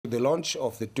the launch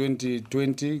of the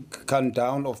 2020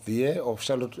 countdown of the year of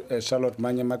Charlotte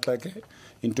Maxeke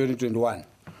in 2021.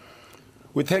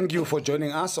 We thank you for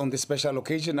joining us on this special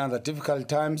occasion under difficult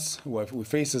times we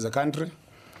face as a country,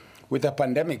 with a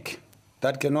pandemic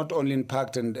that can not only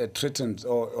impact and threaten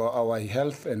our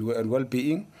health and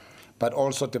well-being, but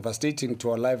also devastating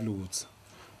to our livelihoods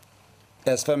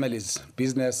as families,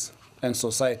 business, and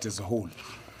society as a whole.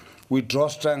 We draw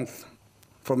strength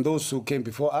from those who came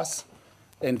before us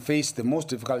and faced the most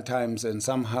difficult times and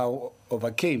somehow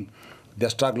overcame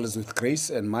their struggles with grace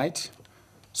and might,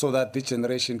 so that this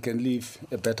generation can live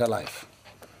a better life.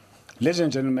 Ladies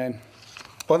and gentlemen,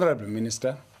 Honorable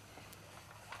Minister,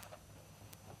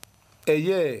 a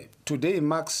year today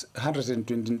marks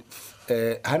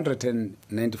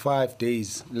 195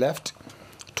 days left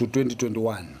to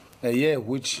 2021, a year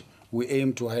which we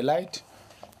aim to highlight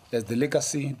as the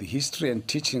legacy, the history and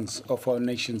teachings of our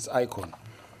nation's icon,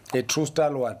 a true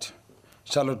stalwart,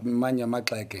 Charlotte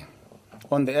Maxeke.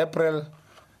 On the April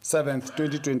 7th,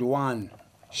 2021,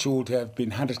 she would have been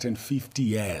 150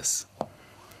 years.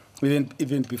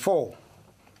 Even before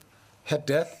her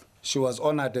death, she was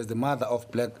honored as the mother of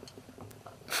black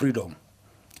freedom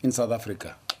in South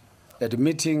Africa at a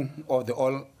meeting of the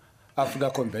All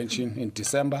Africa Convention in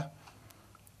December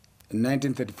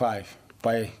 1935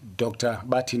 by Dr.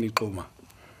 Batini Xuma.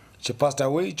 She passed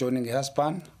away joining her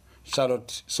husband,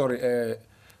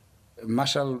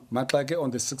 Marshall Maxeke,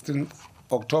 on the 16th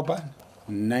October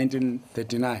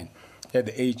 1939 at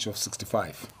the age of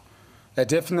 65.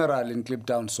 At her funeral in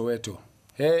Kliptown, Soweto,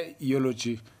 her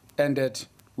eulogy ended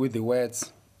with the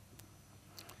words,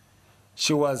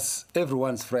 "She was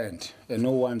everyone's friend and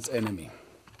no one's enemy."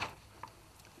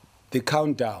 The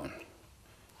countdown.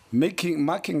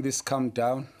 Marking this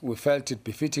countdown, we felt it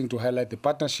befitting to highlight the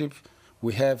partnership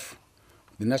we have,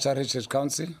 the National Heritage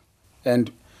Council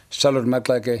and Charlotte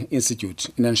Maxeke Institute,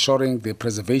 in ensuring the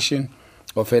preservation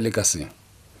of her legacy.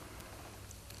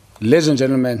 Ladies and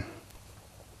gentlemen,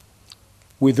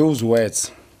 with those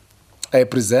words, I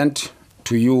present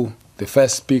to you the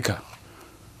first speaker,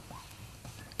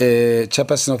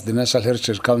 Chairperson of the National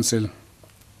Heritage Council,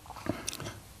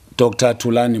 Dr.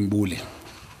 Thulani Mbuli.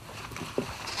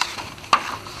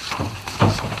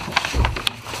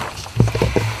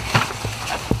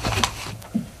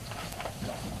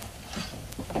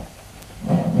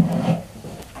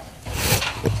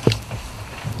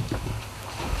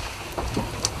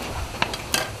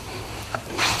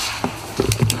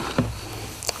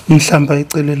 Mhlamba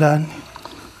icelelani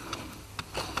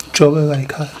jobe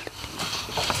kayikhali.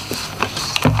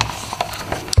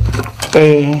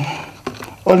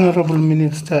 Honorable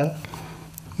Minister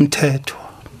Mthethwa,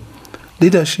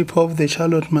 leadership of the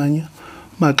Charlotte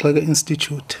Maxeke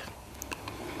Institute,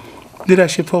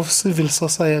 leadership of civil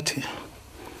society,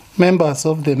 members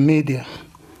of the media,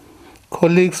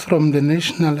 colleagues from the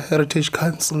National Heritage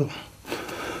Council.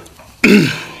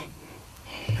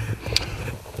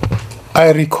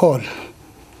 I recall,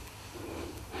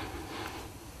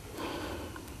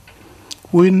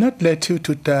 we will not let you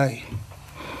to die.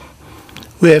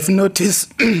 We have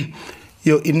noticed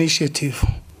your initiative.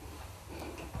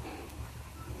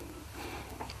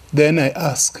 Then I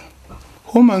asked,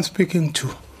 whom I'm speaking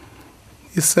to?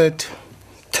 He said,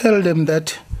 tell them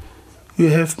that you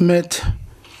have met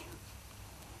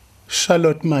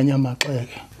Charlotte Maxeke.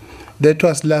 That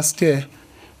was last year,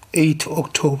 8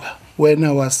 October. When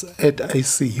I was at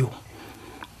ICU.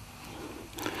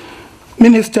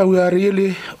 Minister, we are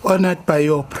really honored by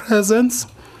your presence.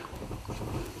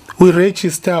 We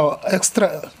register our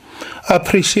extra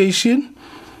appreciation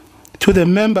to the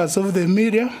members of the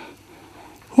media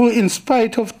who, in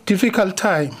spite of difficult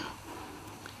time,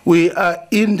 we are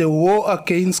in the war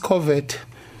against COVID,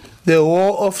 the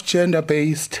war of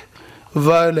gender-based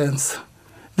violence,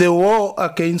 the war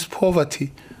against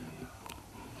poverty,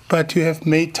 but you have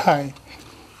made time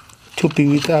to be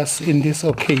with us in this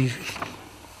occasion.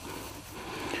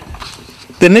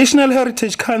 The National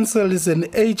Heritage Council is an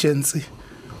agency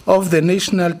of the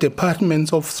National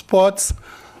Departments of Sports,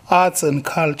 Arts and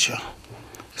Culture.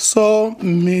 So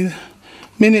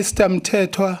Minister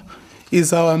Mthethwa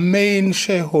is our main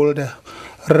shareholder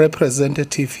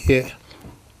representative here.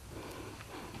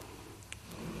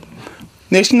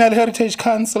 National Heritage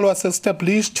Council was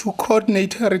established to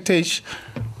coordinate heritage,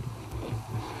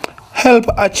 help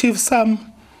achieve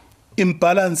some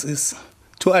imbalances,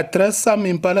 to address some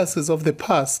imbalances of the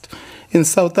past in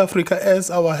South Africa as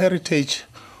our heritage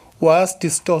was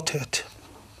distorted.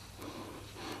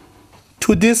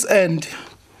 To this end,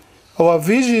 our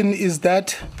vision is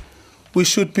that we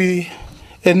should be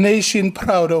a nation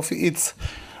proud of its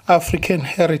African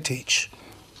heritage.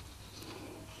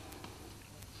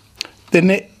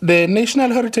 The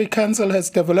National Heritage Council has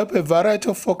developed a variety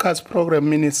of focus program,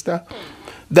 Minister,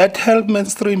 that help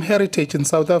mainstream heritage in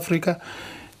South Africa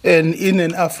and in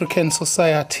an African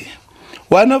society.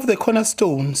 One of the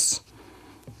cornerstones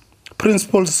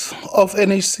principles of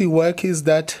NHC work is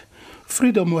that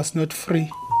freedom was not free.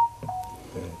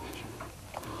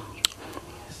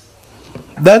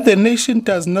 That the nation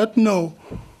does not know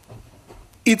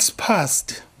its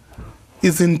past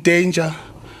is in danger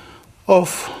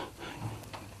of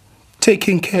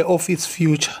taking care of its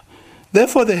future.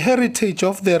 Therefore, the heritage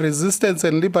of the resistance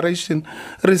and liberation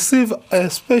receive a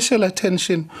special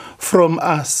attention from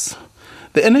us.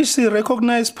 The NHC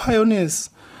recognized pioneers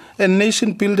and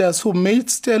nation builders who made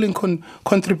sterling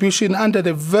contribution under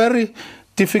the very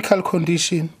difficult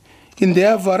condition in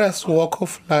their various walk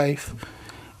of life.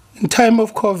 In time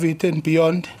of COVID and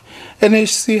beyond,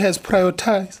 NHC has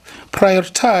prioritized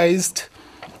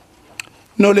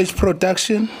knowledge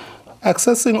production,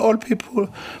 accessing all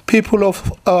people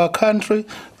of our country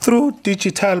through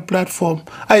digital platform.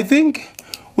 I think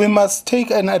we must take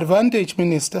an advantage,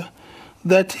 Minister,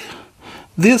 that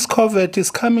this COVID is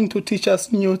coming to teach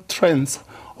us new trends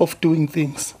of doing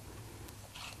things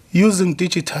using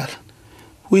digital,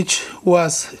 which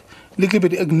was a little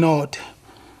bit ignored.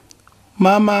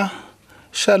 Mama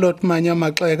Charlotte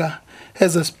Maxeke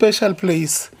has a special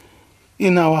place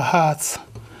in our hearts.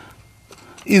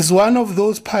 Is one of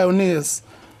those pioneers,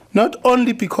 not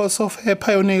only because of her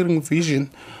pioneering vision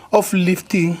of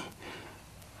lifting.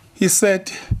 She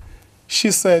said,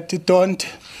 don't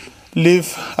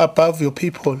live above your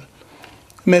people.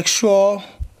 Make sure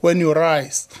when you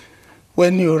rise,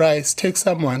 take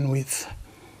someone with.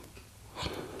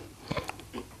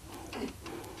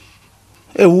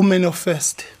 A woman of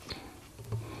faith.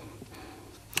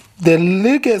 The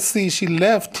legacy she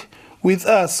left with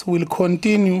us will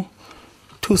continue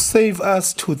to save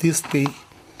us to this day.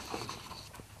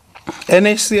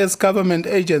 NHC as government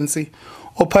agency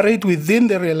operate within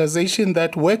the realization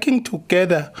that working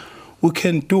together we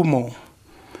can do more.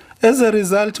 As a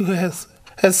result, we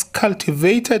has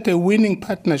cultivated a winning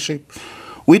partnership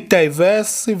with diverse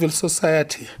civil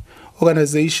society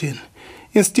organizations,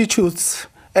 institutes,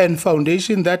 and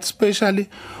foundations that specially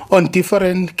on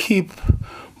different key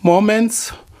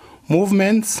moments,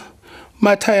 movements,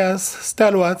 martyrs,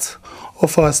 stalwarts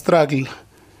of our struggle.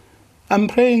 I'm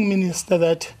praying, Minister,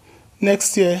 that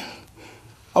next year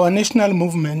our national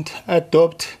movement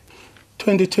adopt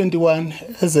 2021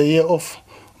 as a year of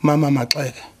Mama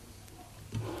Maxeke.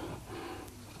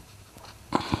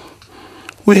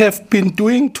 We have been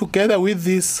doing together with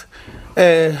these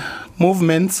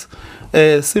movements,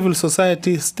 civil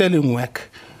society sterling work.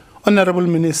 Honorable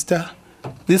Minister,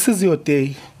 this is your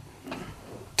day.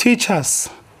 Teach us.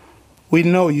 We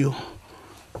know you.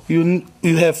 You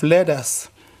have led us.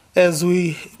 As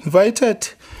we invited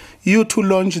you to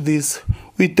launch this,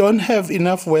 we don't have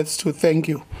enough words to thank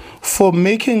you for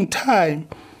making time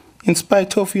in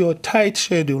spite of your tight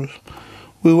schedule.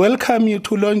 We welcome you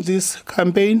to launch this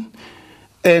campaign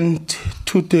and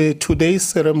to today's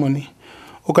ceremony.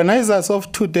 Organizers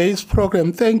of today's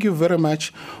program, thank you very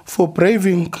much for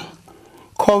braving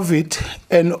COVID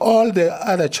and all the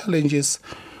other challenges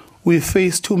we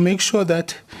face to make sure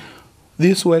that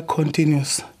this work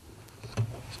continues.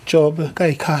 Job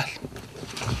Kaikal.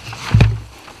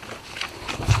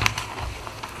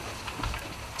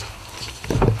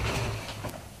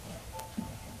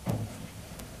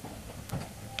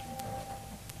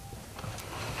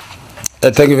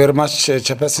 Thank you very much,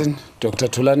 Chairperson, Dr.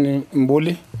 Thulani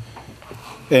Mbuli.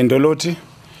 And Doloti,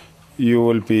 you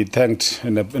will be thanked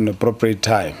in an appropriate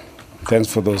time.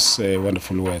 Thanks for those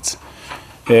wonderful words.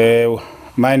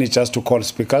 Mine is just to call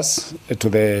speakers to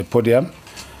the podium.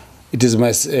 It is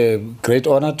my great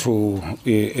honor to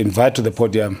invite to the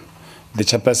podium the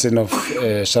Chairperson of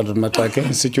Charlotte Maxeke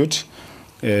Institute,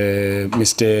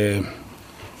 Mr.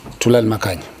 Thulani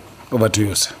Mbuli. Over to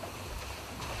you, sir.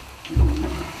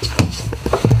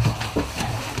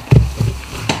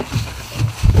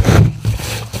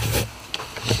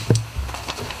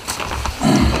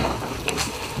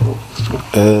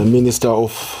 Minister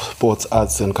of Sports,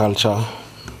 Arts and Culture,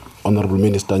 Honorable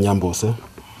Minister Nyambose,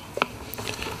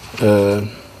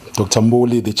 Dr.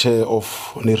 Mbuli, the Chair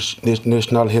of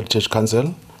National Heritage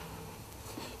Council,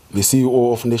 the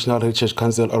CEO of National Heritage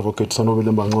Council, Advocate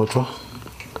Sonobile Mbangotwa,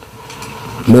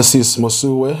 Mrs.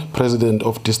 Mosuwe, President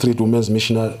of District Women's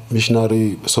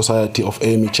Missionary Society of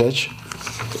AME Church,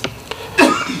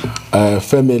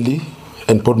 family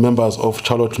and board members of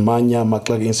Charlotte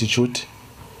Maxeke Institute,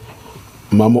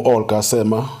 Mamu Olga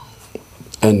Sema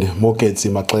and Moketsi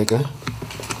Maxeke,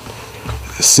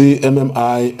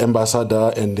 CMMI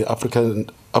Ambassador and the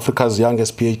Africa's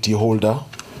youngest PhD holder,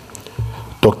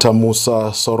 Dr.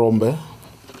 Musa Sorombe,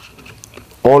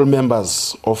 all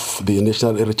members of the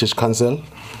National Heritage Council,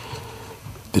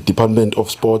 the Department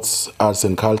of Sports, Arts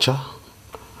and Culture,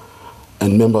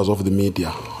 and members of the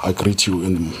media, I greet you.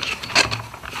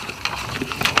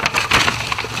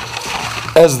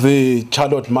 As the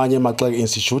Charlotte Maxeke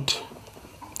Institute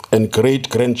and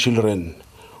great-grandchildren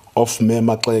of Mayor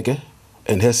Maxeke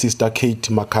and her sister Kate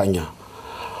Makanya,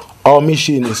 our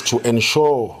mission is to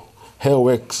ensure her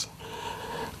works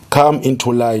come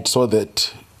into light so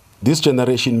that this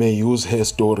generation may use her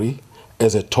story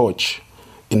as a torch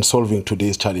in solving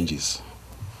today's challenges.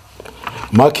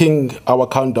 Marking our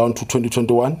countdown to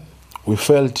 2021, we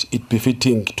felt it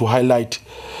befitting to highlight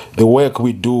the work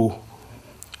we do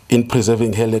in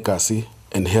preserving her legacy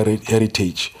and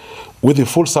heritage with the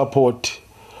full support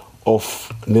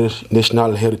of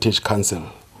National Heritage Council.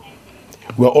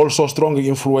 We are also strongly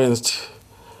influenced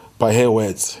by her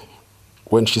words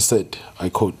when she said, I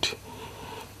quote,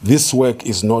 "This work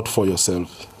is not for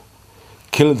yourself.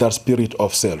 Kill that spirit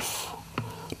of self.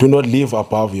 Do not live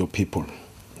above your people,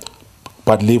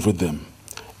 but live with them.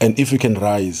 And if you can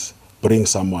rise, bring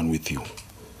someone with you."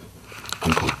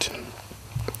 Unquote.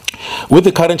 With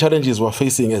the current challenges we're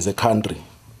facing as a country,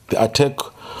 the attack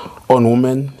on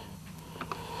women,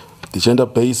 the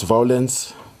gender-based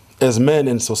violence, as men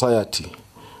in society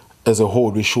as a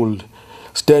whole, we should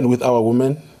stand with our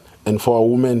women and for our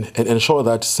women and ensure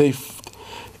that safety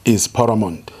is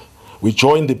paramount. We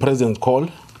join the President's call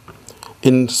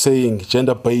in saying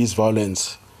gender-based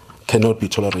violence cannot be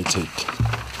tolerated.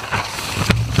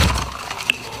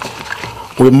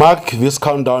 We mark this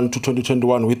countdown to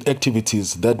 2021 with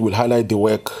activities that will highlight the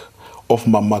work of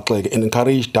Mama Maxeke and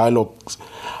encourage dialogues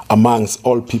amongst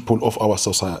all people of our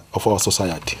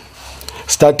society.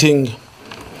 Starting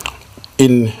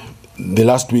in the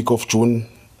last week of June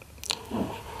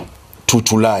to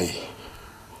July,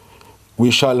 we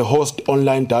shall host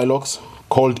online dialogues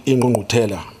called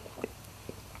Ingqungquthela.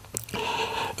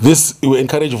 This will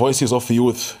encourage voices of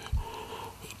youth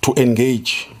to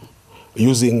engage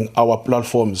using our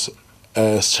platforms,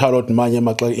 Charlotte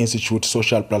Maxeke Institute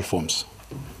social platforms.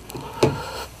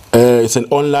 It's an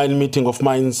online meeting of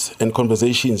minds and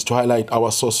conversations to highlight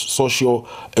our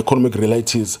socio-economic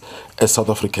realities as South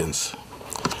Africans.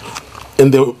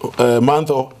 In the month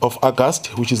of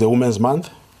August, which is a Women's Month,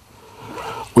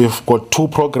 we've got two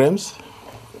programs.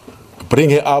 Bring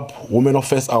Her Up Women of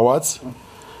First Awards,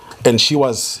 and She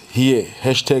Was Here,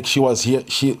 hashtag She Was Here,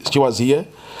 she was here,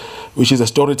 which is a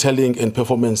storytelling and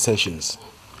performance sessions.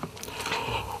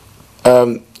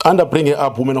 Under Bring Her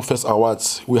Up Women of First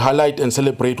Awards, we highlight and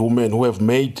celebrate women who have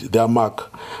made their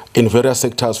mark in various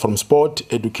sectors from sport,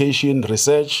 education,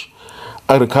 research,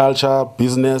 agriculture,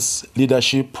 business,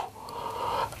 leadership,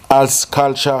 arts,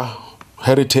 culture,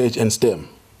 heritage, and STEM.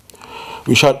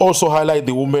 We shall also highlight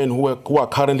the women who are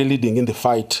currently leading in the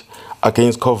fight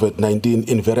against COVID-19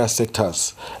 in various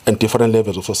sectors and different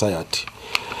levels of society.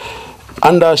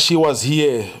 Under She Was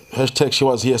Here, hashtag She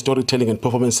Was Here, storytelling and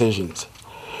performance sessions,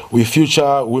 we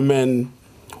feature women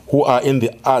who are in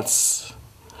the arts,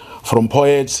 from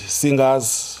poets,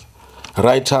 singers,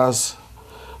 writers,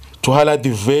 to highlight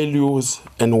the values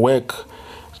and work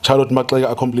Charlotte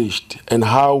Maxeke accomplished and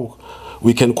how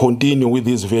we can continue with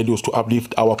these values to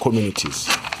uplift our communities.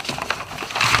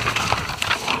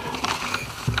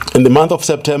 In the month of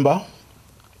September,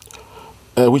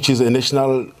 which is a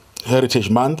National Heritage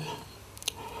Month,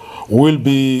 we'll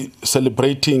be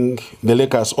celebrating the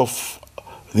legacy of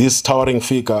this towering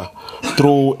figure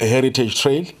through a heritage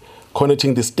trail,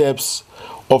 connecting the steps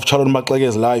of Charlotte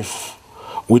Maxeke's life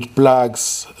with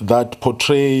plaques that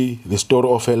portray the story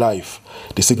of her life,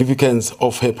 the significance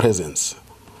of her presence.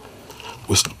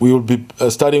 We will be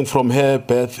starting from her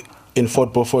birth in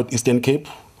Fort Beaufort, Eastern Cape,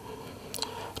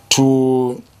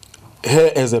 to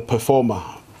her as a performer,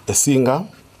 a singer,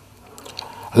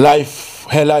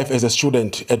 her life as a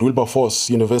student at Wilberforce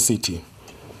University,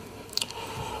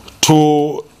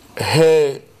 to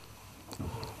her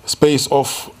space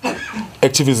of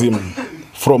activism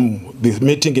from the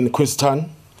meeting in Queenstown,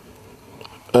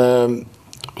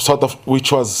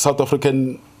 which was South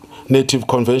African Native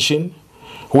Convention,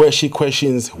 where she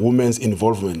questions women's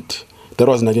involvement. That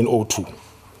was 1902.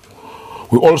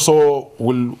 We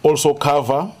will also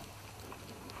cover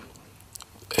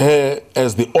her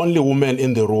as the only woman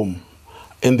in the room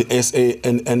in the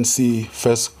SANNC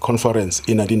First Conference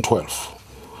in 1912,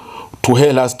 to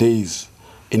her last days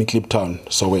in Kliptown,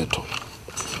 Soweto.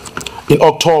 In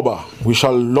October, we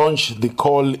shall launch the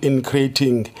call in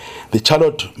creating the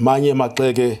Charlotte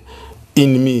Maxeke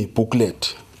in Me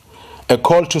booklet, a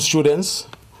call to students,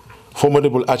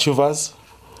 formidable achievers,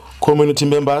 community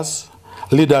members,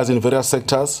 leaders in various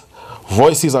sectors,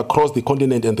 voices across the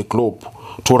continent and the globe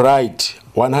to write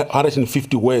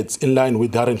 150 words in line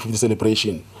with the 150th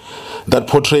celebration that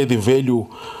portray the value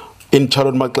in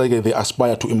Charlotte Maxeke they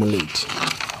aspire to emulate.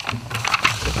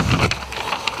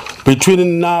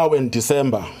 Between now and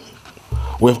December,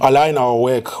 we've aligned our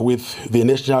work with the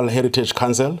National Heritage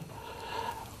Council,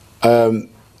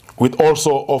 with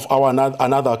also of our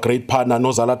another great partner,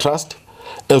 Nozala Trust,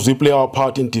 as we play our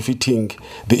part in defeating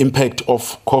the impact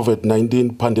of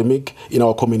COVID-19 pandemic in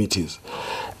our communities.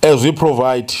 As we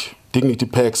provide dignity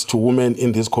packs to women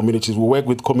in these communities, we work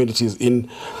with communities in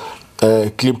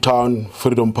Kliptown,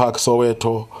 Freedom Park,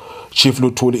 Soweto, Chief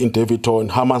Lutuli in Davidton,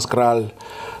 Hammanskraal,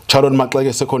 Charlotte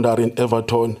Maxeke Secondary in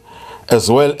Everton, as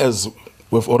well as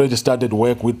we've already started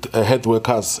work with health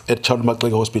workers at Charlotte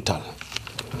Maxeke Hospital.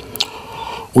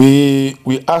 We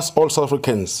ask all South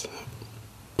Africans,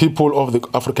 people of the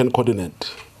African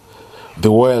continent,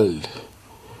 the world,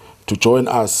 to join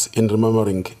us in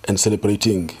remembering and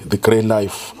celebrating the great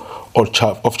life of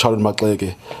Charlotte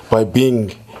Maxeke by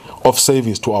being of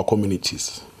service to our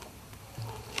communities.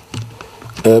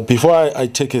 Before I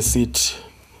take a seat,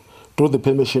 through the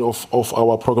permission of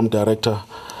our program director,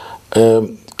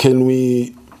 can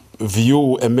we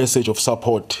view a message of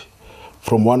support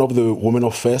from one of the women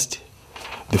of FIRST,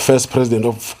 the first president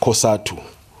of COSATU?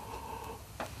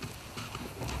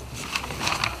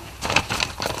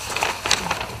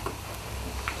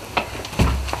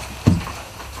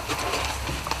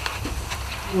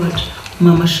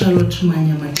 Mama Charlotte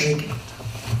Maxeke.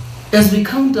 As we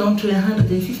count down to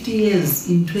 150 years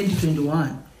in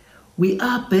 2021, we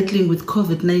are battling with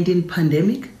COVID-19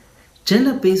 pandemic,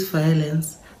 gender-based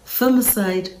violence,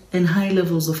 femicide, and high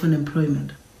levels of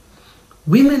unemployment.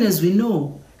 Women, as we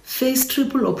know, face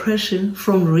triple oppression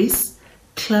from race,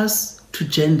 class, to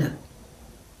gender.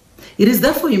 It is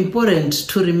therefore important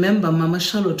to remember Mama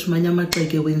Charlotte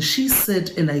Maxeke when she said,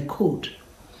 and I quote,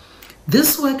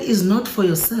 "This work is not for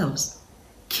yourselves.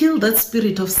 Kill that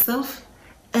spirit of self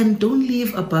and don't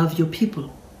live above your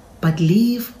people, but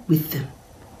live with them.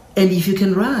 And if you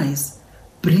can rise,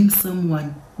 bring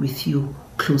someone with you,"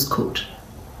 close quote.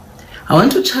 I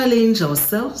want to challenge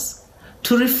ourselves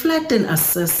to reflect and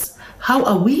assess how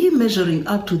are we measuring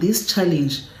up to this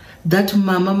challenge that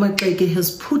Mama Maxeke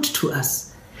has put to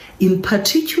us, in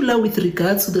particular with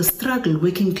regards to the struggle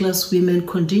working class women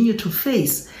continue to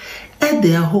face at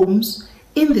their homes,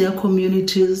 in their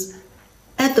communities,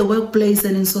 at the workplace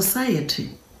and in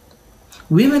society.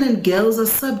 Women and girls are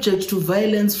subject to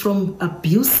violence from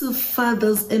abusive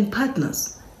fathers and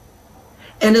partners.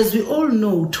 And as we all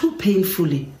know too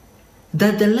painfully,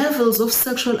 that the levels of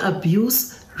sexual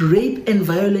abuse, rape and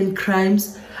violent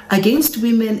crimes against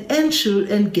women and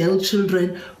girl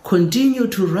children continue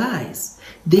to rise.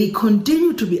 They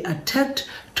continue to be attacked,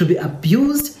 to be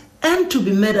abused, and to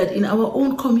be murdered in our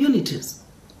own communities.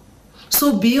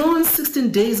 So beyond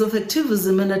 16 days of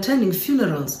activism and attending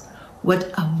funerals,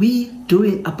 what are we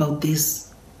doing about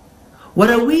this? What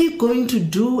are we going to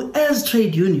do as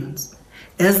trade unions,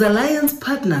 as alliance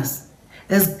partners,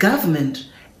 as government,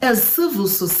 as civil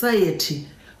society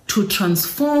to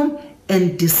transform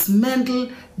and dismantle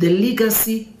the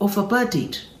legacy of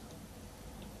apartheid?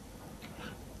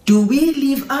 Do we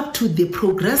live up to the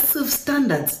progressive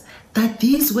standards that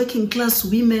these working class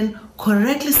women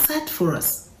correctly set for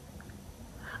us?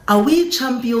 Are we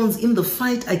champions in the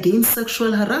fight against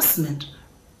sexual harassment?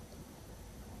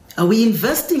 Are we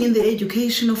investing in the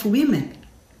education of women?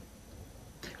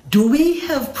 Do we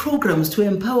have programs to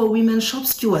empower women shop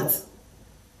stewards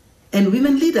and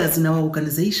women leaders in our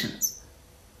organizations?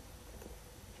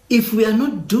 If we are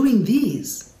not doing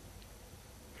these,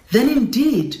 then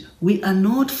indeed we are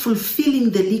not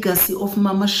fulfilling the legacy of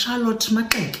Mama Charlotte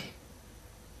Maxeke.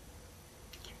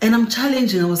 And I'm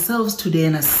challenging ourselves today,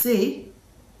 and I say,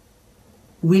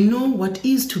 we know what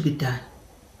is to be done.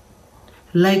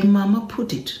 Like Mama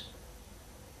put it,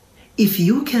 if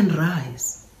you can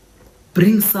rise,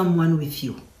 bring someone with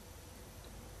you.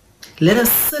 Let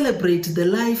us celebrate the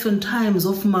life and times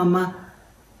of Mama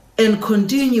and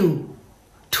continue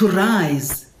to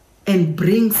rise and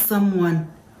bring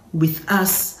someone with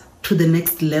us to the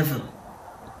next level.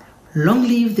 Long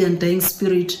live the undying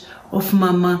spirit of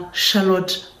Mama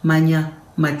Charlotte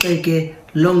Maxeke.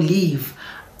 Long live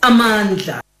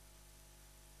Amandla.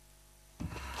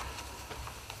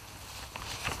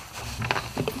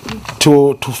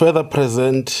 To further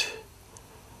present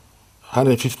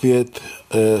 150th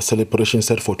celebration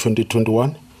set for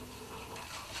 2021,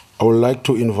 I would like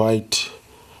to invite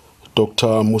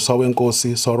Dr.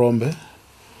 Musawenkosi Sorombe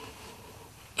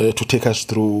to take us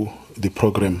through the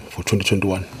program for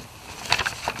 2021.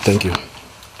 Thank you.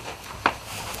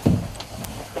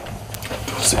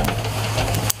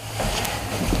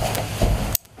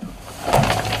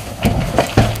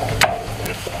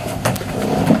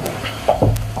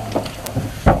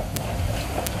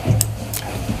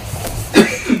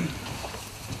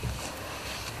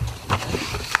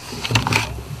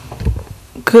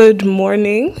 Good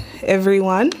morning,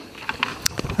 everyone.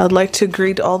 I'd like to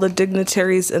greet all the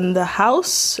dignitaries in the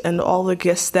house and all the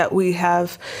guests that we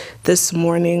have this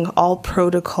morning, all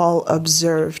protocol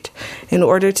observed. In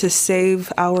order to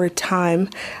save our time,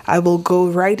 I will go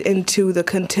right into the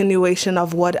continuation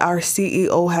of what our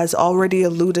CEO has already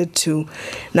alluded to.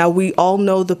 Now, we all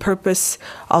know the purpose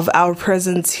of our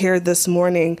presence here this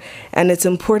morning, and it's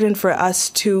important for us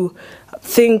to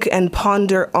think and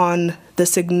ponder on the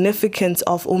significance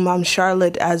of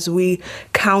Charlotte as we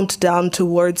count down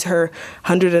towards her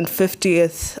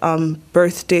 150th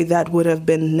birthday that would have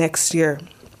been next year.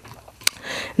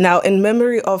 Now, in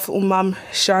memory of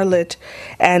Charlotte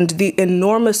and the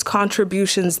enormous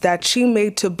contributions that she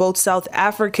made to both South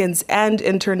Africans and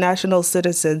international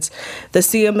citizens, the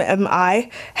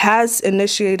CMMI has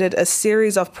initiated a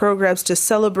series of programs to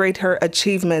celebrate her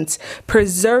achievements,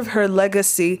 preserve her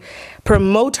legacy,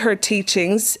 promote her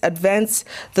teachings, advance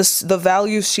the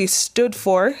values she stood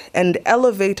for, and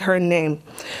elevate her name.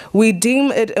 We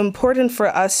deem it important for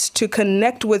us to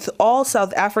connect with all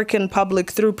South African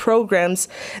public through programs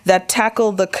that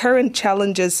tackle the current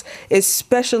challenges,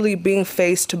 especially being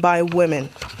faced by women.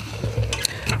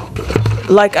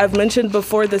 Like I've mentioned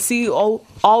before, the CEO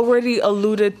already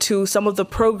alluded to some of the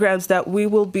programs that we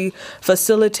will be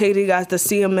facilitating as the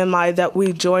CMMI that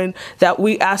we join, that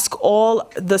we ask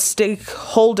all the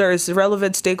stakeholders,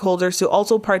 relevant stakeholders, to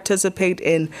also participate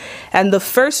in. And the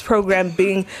first program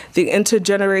being the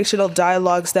intergenerational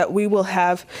dialogues that we will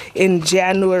have in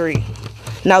January.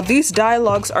 Now, these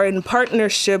dialogues are in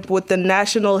partnership with the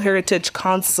National Heritage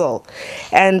Council,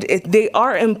 and they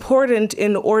are important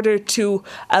in order to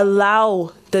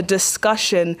allow the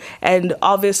discussion and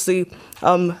obviously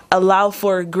allow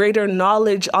for greater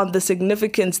knowledge on the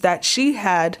significance that she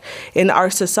had in our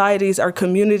societies, our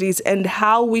communities, and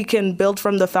how we can build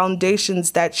from the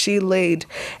foundations that she laid,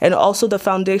 and also the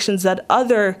foundations that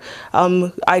other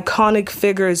iconic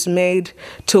figures made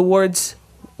towards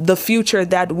the future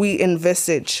that we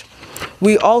envisage.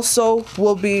 We also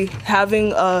will be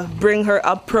having a Bring Her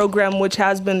Up program, which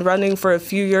has been running for a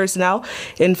few years now.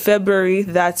 In February,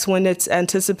 that's when it's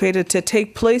anticipated to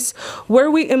take place,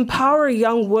 where we empower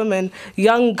young women,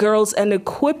 young girls, and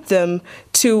equip them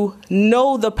to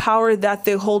know the power that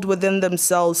they hold within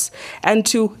themselves and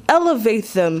to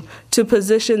elevate them to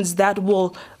positions that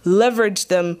will leverage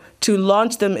them to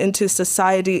launch them into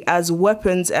society as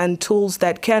weapons and tools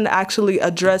that can actually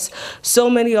address so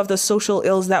many of the social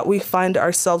ills that we find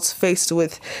ourselves faced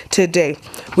with today.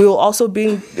 We will also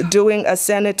be doing a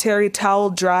sanitary towel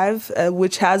drive,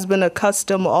 which has been a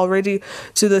custom already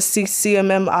to the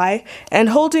CMMI, and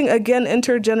holding again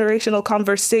intergenerational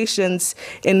conversations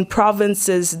in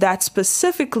provinces that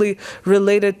specifically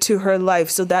related to her life.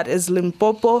 So that is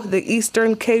Limpopo, the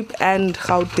Eastern Cape, and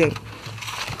Gauteng.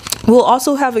 We'll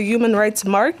also have a human rights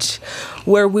march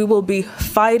where we will be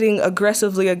fighting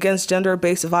aggressively against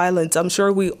gender-based violence. I'm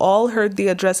sure we all heard the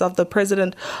address of the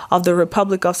President of the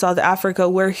Republic of South Africa,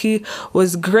 where he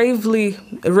was gravely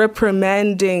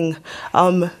reprimanding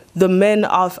the men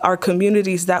of our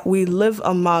communities that we live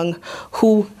among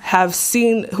who have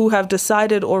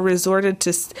decided or resorted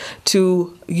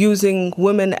to using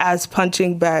women as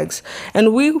punching bags.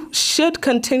 And we should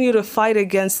continue to fight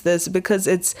against this because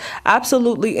it's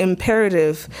absolutely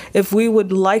imperative if we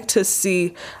would like to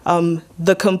see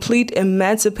the complete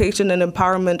emancipation and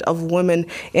empowerment of women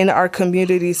in our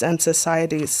communities and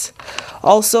societies.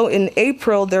 Also in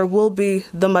April, there will be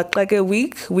the Maxeke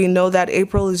Week. We know that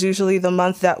April is usually the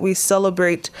month that we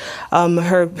celebrate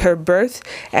her birth,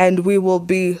 and we will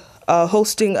be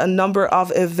hosting a number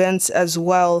of events as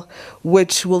well,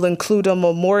 which will include a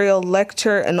memorial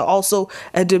lecture and also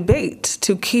a debate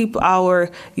to keep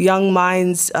our young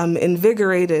minds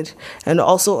invigorated and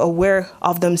also aware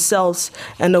of themselves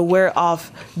and aware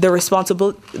of the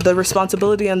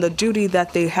responsibility and the duty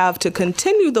that they have to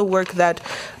continue the work that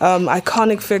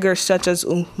iconic figures such as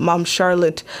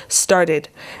Charlotte started.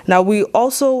 Now, we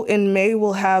also in May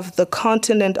will have the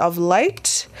Continent of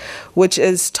Light, which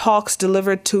is talks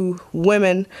delivered to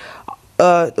women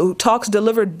talks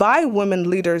delivered by women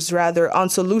leaders, rather, on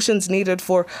solutions needed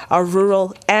for our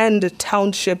rural and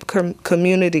township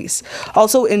communities.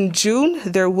 Also in June,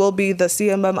 there will be the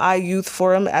CMMI Youth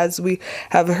Forum, as we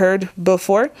have heard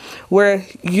before, where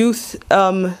youth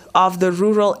of the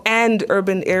rural and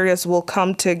urban areas will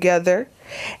come together,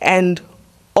 and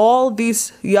all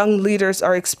these young leaders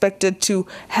are expected to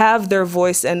have their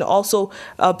voice and also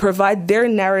provide their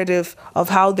narrative of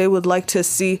how they would like to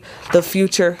see the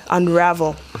future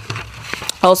unravel.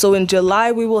 Also in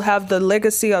July, we will have the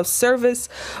Legacy of Service,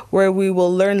 where we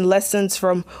will learn lessons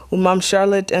from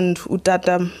Charlotte and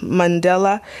Utata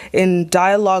Mandela in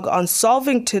dialogue on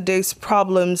solving today's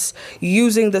problems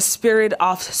using the spirit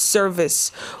of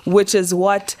service, which is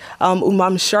what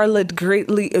Charlotte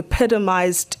greatly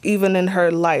epitomized even in her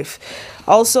life.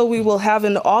 Also, we will have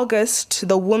in August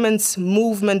the Women's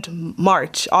Movement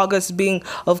March, August being,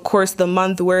 of course, the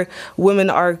month where women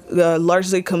are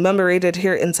largely commemorated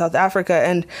here in South Africa.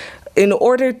 And in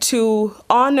order to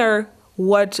honor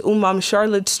what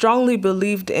Charlotte strongly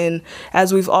believed in,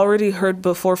 as we've already heard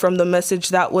before from the message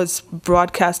that was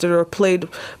broadcasted or played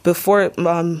before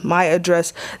my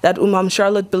address, that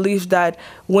Charlotte believed that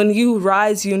when you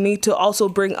rise, you need to also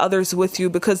bring others with you,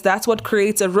 because that's what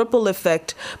creates a ripple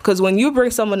effect. Because when you bring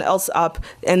someone else up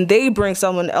and they bring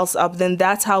someone else up, then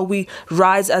that's how we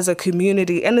rise as a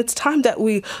community. And it's time that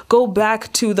we go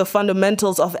back to the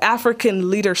fundamentals of African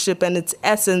leadership and its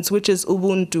essence, which is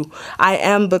Ubuntu. I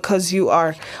am because you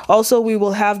are. Also, we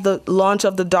will have the launch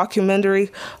of the documentary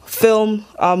film,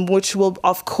 which will,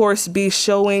 of course, be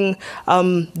showing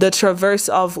the traverse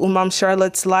of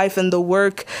Charlotte's life and the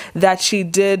work that she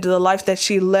did, the life that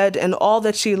she led, and all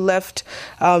that she left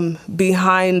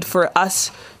behind for us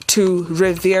to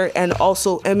revere and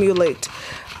also emulate.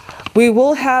 We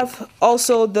will have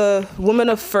also the Women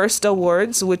of First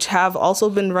Awards, which have also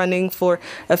been running for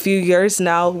a few years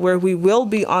now, where we will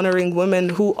be honoring women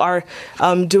who are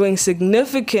making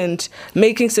significant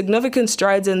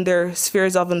strides in their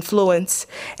spheres of influence,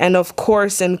 and of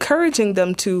course encouraging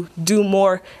them to do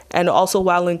more, and also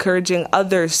while encouraging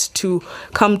others to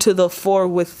come to the fore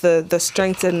with the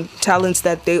strengths and talents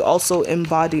that they also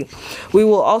embody. We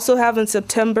will also have in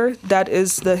September, that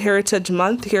is the Heritage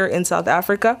Month here in South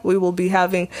Africa, we will be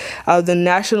having the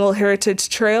National Heritage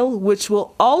Trail, which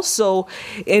will also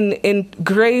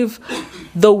engrave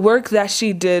the work that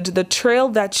she did, the trail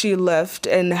that she left,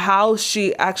 and how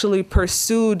she actually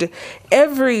pursued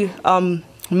every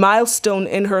milestone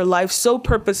in her life so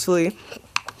purposefully,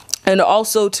 and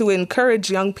also to encourage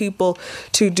young people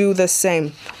to do the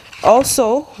same.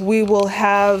 Also, we will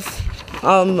have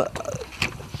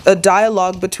a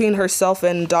dialogue between herself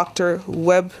and Dr.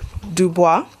 Webb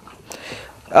Dubois,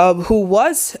 who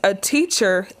was a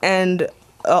teacher and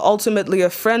ultimately a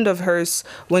friend of hers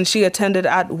when she attended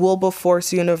at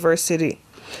Wilberforce University.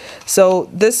 So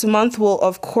this month will,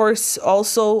 of course,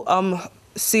 also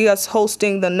see us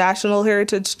hosting the National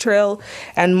Heritage Trail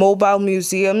and mobile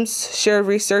museums, share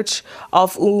research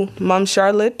of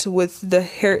Charlotte with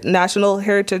the National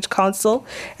Heritage Council,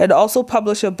 and also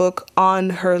publish a book on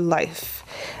her life,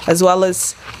 as well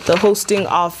as the hosting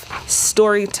of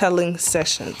storytelling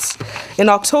sessions. In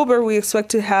October, we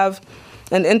expect to have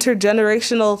an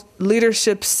intergenerational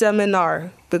leadership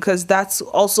seminar, because that's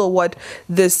also what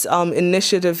this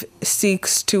initiative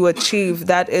seeks to achieve.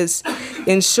 That is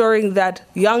ensuring that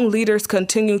young leaders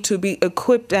continue to be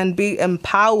equipped and be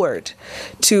empowered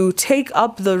to take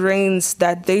up the reins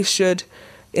that they should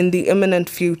in the imminent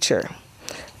future.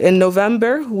 In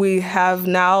November, we have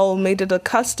now made it a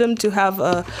custom to have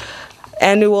a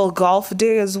annual golf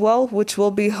day as well, which will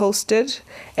be hosted.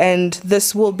 And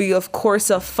this will be, of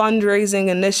course, a fundraising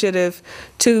initiative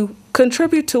to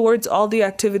contribute towards all the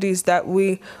activities that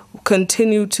we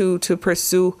continue to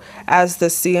pursue as the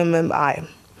CMMI.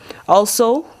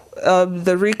 Also,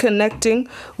 the reconnecting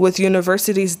with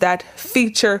universities that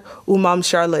feature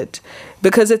Charlotte,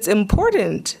 because it's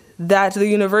important that the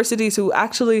universities who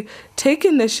actually take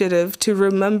initiative to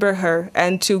remember her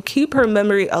and to keep her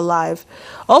memory alive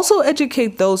also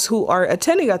educate those who are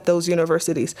attending at those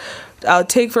universities.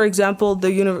 Take, for example,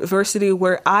 the university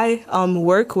where I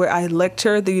work, where I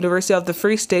lecture, the University of the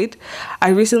Free State. I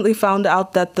recently found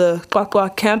out that the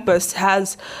Kwakwa campus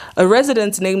has a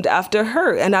residence named after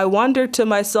her, and I wondered to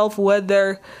myself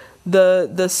whether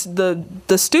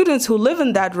the students who live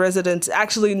in that residence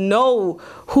actually know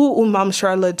who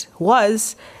Charlotte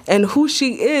was and who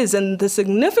she is and the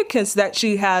significance that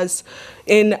she has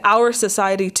in our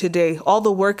society today, all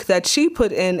the work that she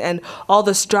put in and all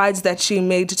the strides that she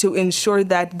made to ensure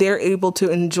that they're able to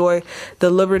enjoy the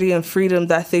liberty and freedom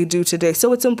that they do today.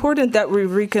 So it's important that we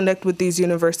reconnect with these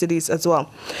universities as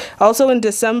well. Also in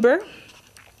December,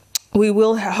 we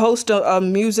will host a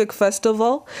music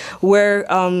festival where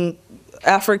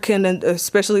African and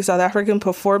especially South African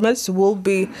performers will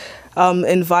be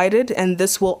invited, and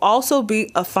this will also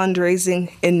be a fundraising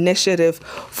initiative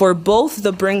for both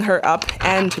the Bring Her Up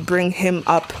and Bring Him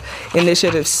Up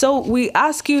initiatives. So we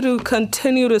ask you to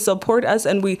continue to support us,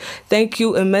 and we thank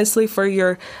you immensely for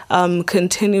your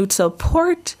continued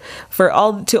support for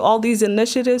all these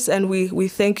initiatives, and we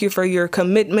thank you for your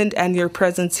commitment and your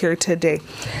presence here today.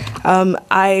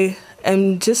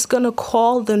 I'm just going to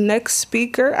call the next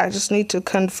speaker. I just need to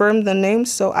confirm the name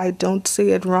so I don't say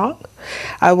it wrong.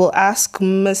 I will ask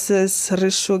Mrs.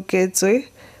 Rishogetswe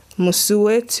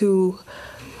Musue to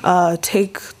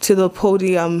take to the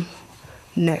podium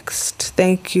next.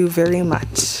 Thank you very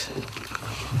much.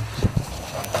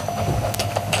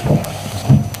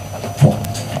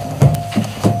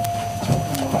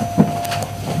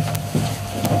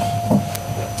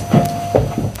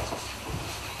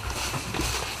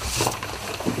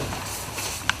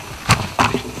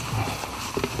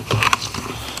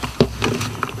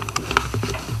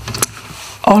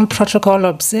 All protocol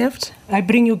observed. I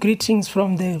bring you greetings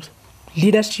from the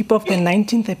leadership of the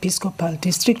 19th Episcopal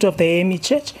District of the AME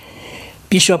Church,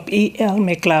 Bishop E.L.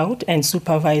 McLeod and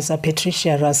Supervisor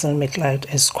Patricia Russell McLeod,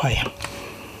 Esquire.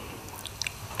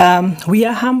 We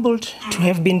are humbled to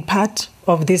have been part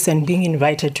of this and being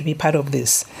invited to be part of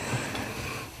this.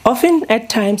 Often, at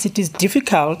times, it is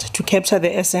difficult to capture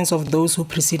the essence of those who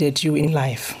preceded you in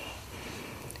life.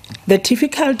 The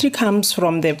difficulty comes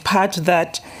from the part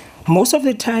that most of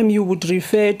the time you would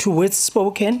refer to words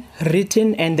spoken,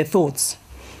 written, and the thoughts.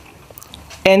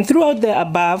 And throughout the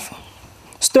above,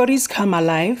 stories come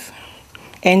alive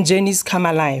and journeys come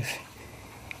alive,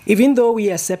 even though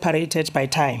we are separated by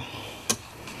time.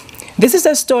 This is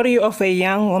a story of a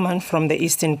young woman from the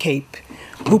Eastern Cape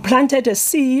who planted a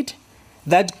seed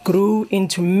that grew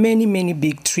into many, many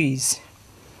big trees.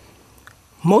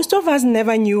 Most of us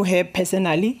never knew her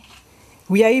personally.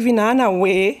 We are even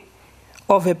unaware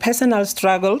of her personal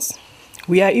struggles.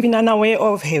 We are even unaware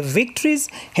of her victories,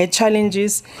 her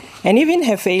challenges, and even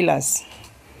her failures.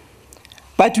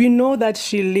 But we know that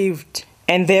she lived,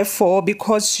 and therefore,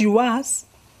 because she was,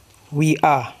 we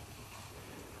are.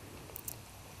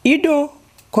 Ido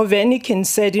Kovenikin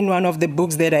said in one of the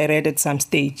books that I read at some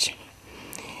stage,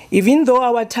 even though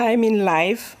our time in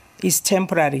life is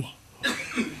temporary,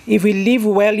 if we live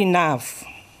well enough,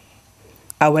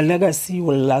 our legacy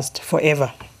will last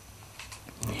forever.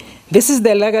 This is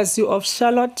the legacy of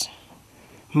Charlotte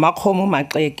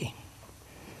Maxeke,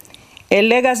 a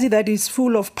legacy that is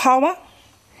full of power,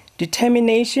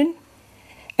 determination,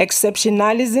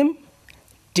 exceptionalism,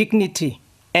 dignity,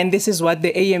 and this is what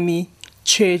the AME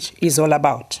Church is all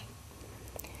about.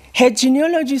 Her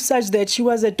genealogy is such that she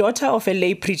was a daughter of a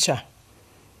lay preacher,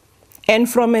 and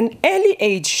from an early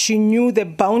age she knew the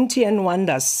bounty and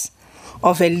wonders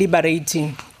of a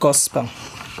liberating gospel.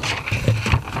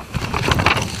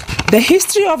 The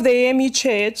history of the AME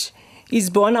Church is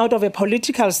born out of a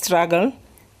political struggle,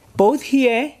 both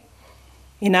here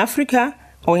in Africa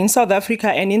or in South Africa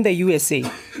and in the USA.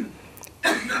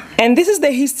 And this is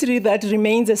the history that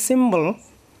remains a symbol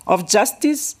of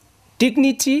justice,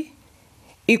 dignity,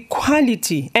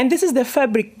 equality, and this is the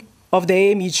fabric of the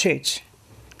AME Church.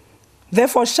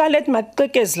 Therefore, Charlotte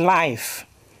Maxeke's life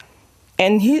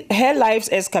and her life's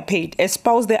escapade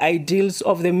espouse the ideals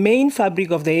of the main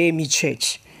fabric of the AME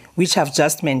Church, which I've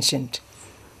just mentioned.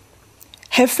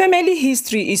 Her family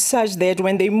history is such that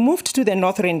when they moved to the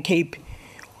Northern Cape,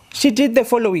 she did the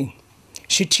following.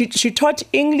 She taught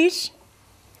English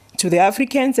to the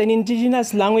Africans and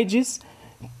indigenous languages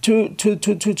to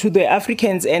the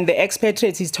Africans, and the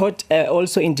expatriates is taught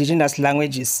also indigenous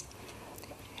languages.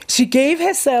 She gave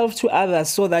herself to others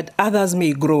so that others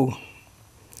may grow.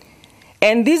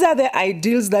 And these are the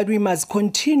ideals that we must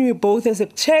continue both as a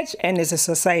church and as a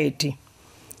society.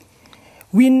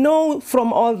 We know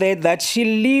from all that she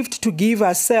lived to give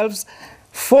ourselves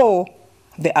for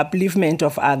the upliftment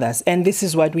of others. And this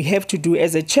is what we have to do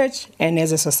as a church and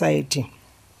as a society.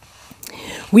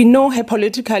 We know her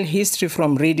political history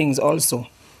from readings also,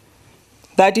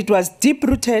 that it was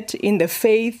deep-rooted in the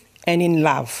faith and in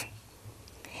love.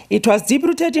 It was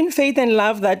deep-rooted in faith and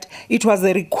love that it was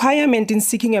a requirement in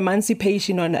seeking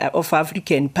emancipation of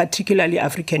African, particularly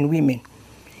African women.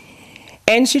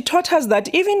 And she taught us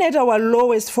that even at our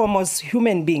lowest form as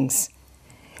human beings,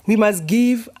 we must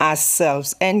give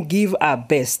ourselves and give our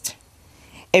best.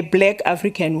 A black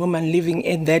African woman living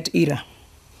in that era.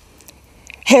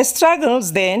 Her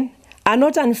struggles then are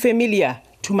not unfamiliar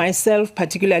to myself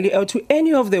particularly, or to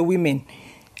any of the women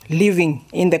living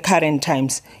in the current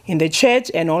times, in the church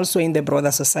and also in the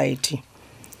broader society.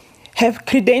 Her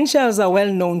credentials are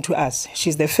well known to us.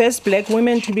 She's the first black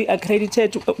woman to be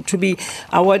accredited, to be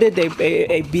awarded a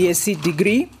BSc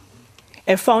degree,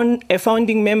 a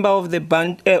founding member of the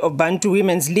Bantu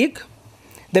Women's League,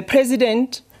 the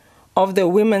president of the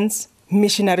Women's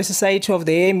Missionary Society of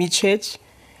the AME Church,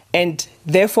 and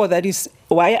therefore that is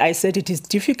why I said it is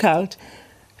difficult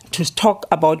to talk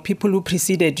about people who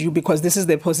preceded you, because this is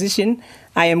the position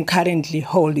I am currently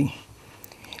holding.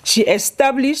 She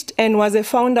established and was a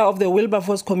founder of the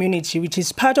Wilberforce community, which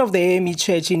is part of the AME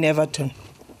Church in Everton.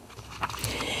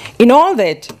 In all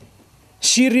that,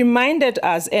 she reminded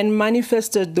us and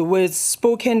manifested the words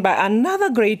spoken by another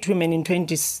great woman in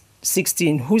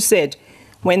 2016, who said,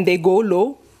 when they go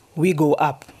low, we go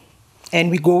up, and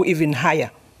we go even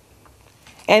higher.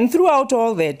 And throughout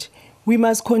all that, we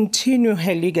must continue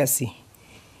her legacy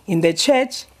in the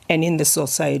church and in the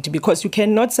society, because you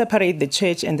cannot separate the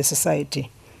church and the society.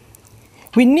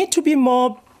 We need to be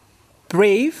more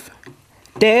brave,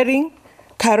 daring,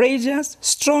 courageous,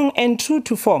 strong, and true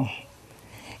to form.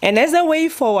 And as a way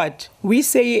forward, we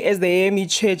say as the AME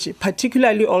Church,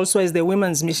 particularly also as the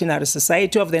Women's Missionary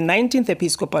Society of the 19th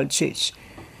Episcopal Church,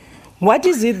 what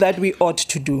is it that we ought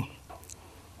to do?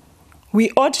 We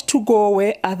ought to go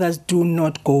where others do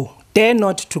not go, dare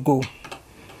not to go.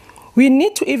 We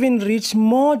need to even reach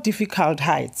more difficult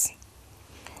heights.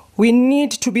 We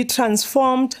need to be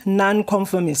transformed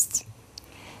non-conformists.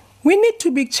 We need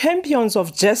to be champions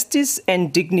of justice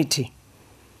and dignity.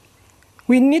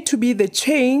 We need to be the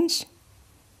change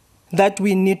that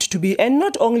we need to be, and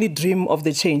not only dream of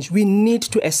the change. We need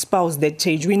to espouse that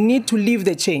change. We need to live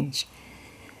the change.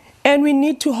 And we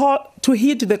need to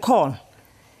heed the call.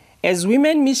 As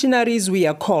women missionaries, we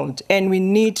are called, and we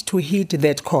need to heed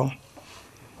that call.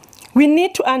 We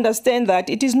need to understand that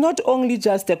it is not only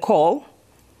just a call,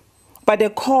 but a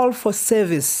call for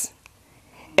service,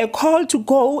 a call to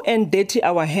go and dirty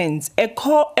our hands, a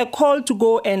call to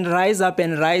go and rise up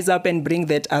and bring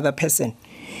that other person.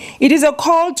 It is a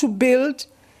call to build,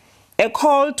 a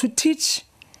call to teach,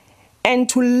 and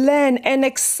to learn and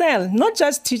excel. Not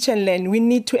just teach and learn, we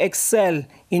need to excel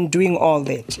in doing all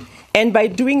that. And by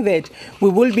doing that, we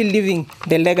will be living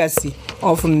the legacy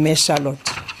of Mama Charlotte.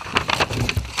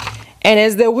 And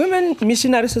as the Women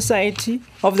Missionary Society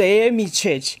of the AME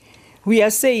Church, we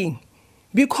are saying,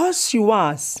 because she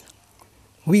was,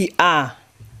 we are,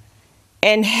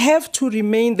 and have to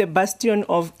remain the bastion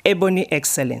of ebony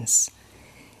excellence.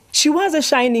 She was a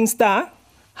shining star.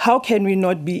 How can we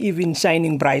not be even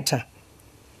shining brighter?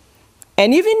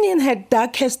 And even in her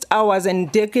darkest hours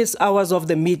and darkest hours of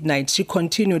the midnight, she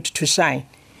continued to shine.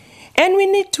 And we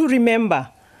need to remember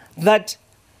that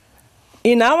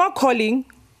in our calling,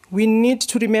 we need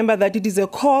to remember that it is a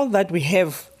call that we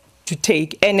have to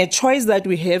take, and a choice that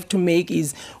we have to make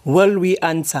is, will we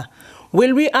answer?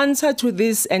 Will we answer to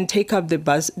this and take up the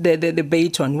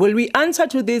baton? Will we answer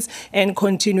to this and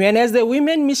continue? And as the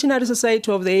Women Missionary Society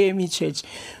of the AME Church,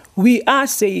 we are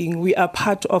saying we are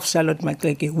part of Charlotte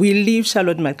Maxeke. We live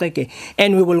Charlotte Maxeke,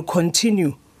 and we will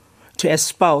continue to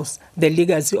espouse the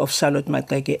legacy of Charlotte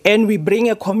Maxeke. And we bring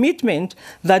a commitment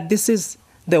that this is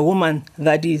the woman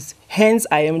that is. Hence,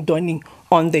 I am donning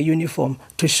on the uniform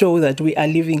to show that we are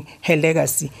living her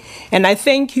legacy. And I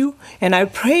thank you, and I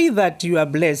pray that you are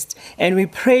blessed, and we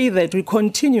pray that we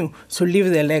continue to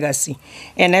live the legacy.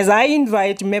 And as I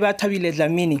invite Meba Tabile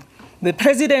Dlamini, the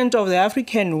president of the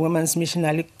African Women's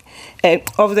Missionary,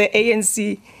 of the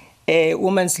ANC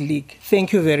Women's League.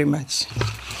 Thank you very much.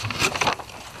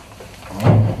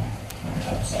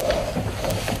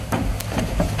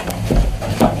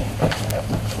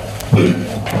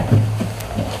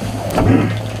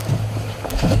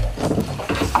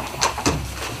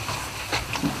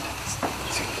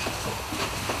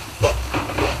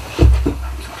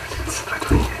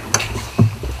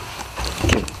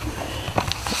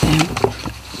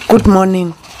 Good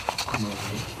morning.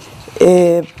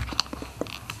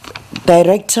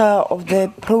 Director of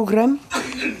the program,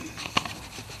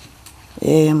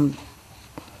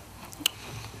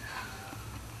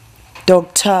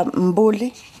 Dr.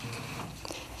 Mbuli,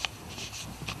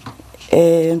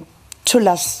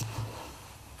 Tulas,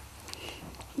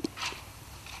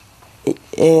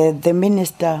 the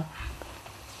Minister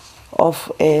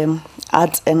of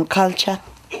Arts and Culture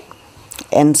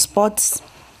and Sports,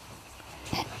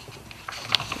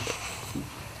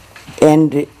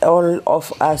 and all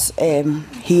of us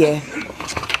here.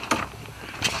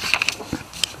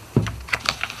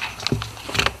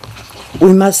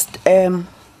 We must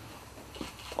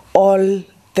all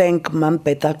thank Mam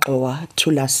Mthethwa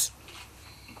Tulas,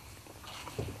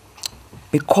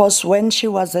 because when she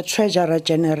was the Treasurer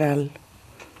General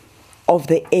of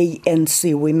the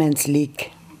ANC Women's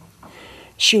League,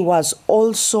 she was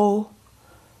also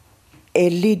a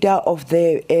leader of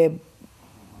the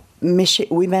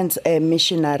women's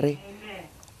missionary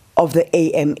of the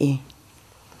AME.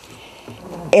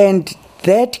 And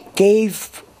that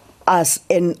gave us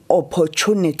an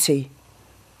opportunity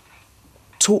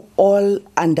to all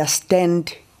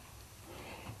understand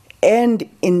and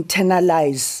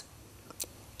internalize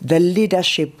the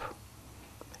leadership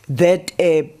that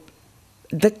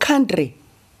the country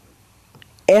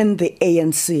and the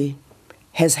ANC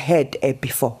has had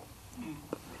before.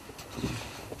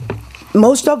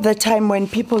 Most of the time when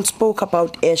people spoke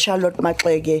about Charlotte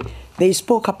Maxeke, they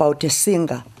spoke about a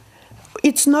singer.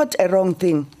 It's not a wrong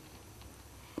thing.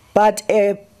 But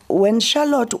when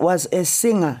Charlotte was a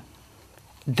singer,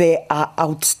 there are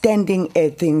outstanding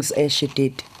things she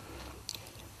did.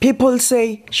 People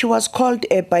say she was called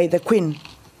by the Queen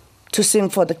to sing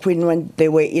for the Queen when they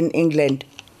were in England.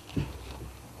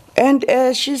 And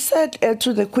she said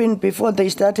to the Queen before they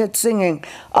started singing,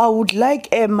 I would like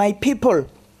my people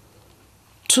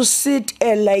to sit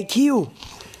like you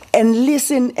and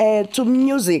listen to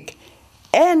music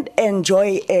and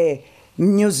enjoy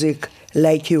music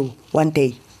like you one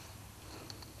day.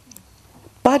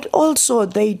 But also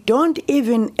they don't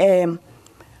even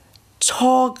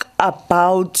talk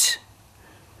about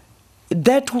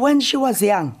that when she was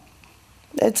young.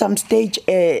 At some stage,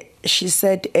 she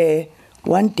said,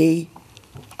 one day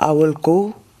I will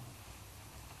go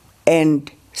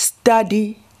and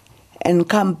study and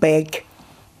come back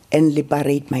and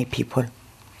liberate my people.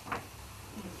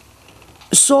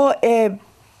 So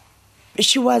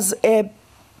she was,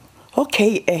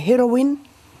 okay, a heroine,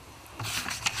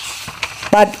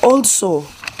 but also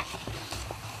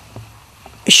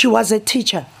she was a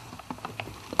teacher.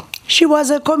 She was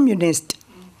a communist.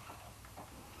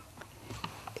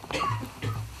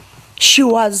 She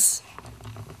was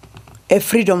a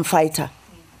freedom fighter,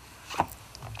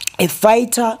 a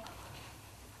fighter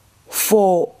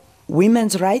for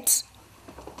women's rights,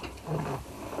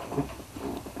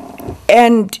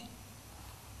 and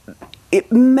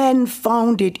men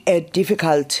found it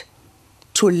difficult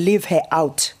to leave her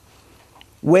out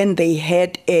when they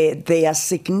had their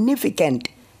significant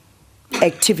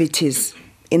activities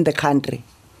in the country.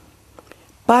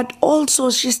 But also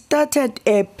she started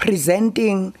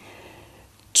presenting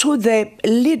to the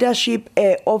leadership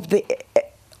of the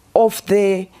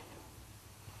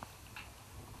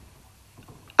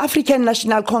African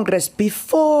National Congress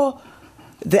before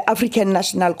the African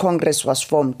National Congress was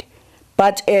formed.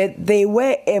 But they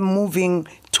were moving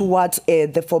towards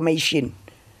the formation.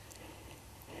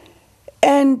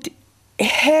 And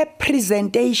her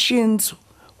presentations,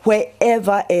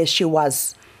 wherever she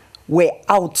was, were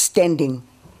outstanding.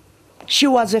 She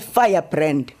was a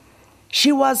firebrand.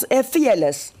 She was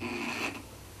fearless.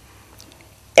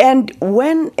 And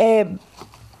when a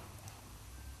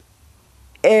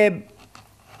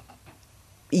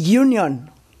union,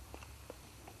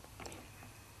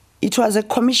 it was a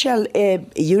commercial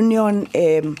union,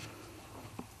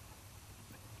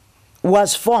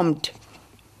 was formed,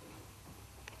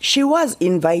 she was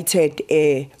invited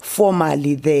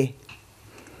formally there.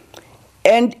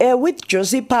 And with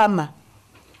Josie Palmer,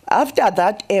 after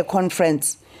that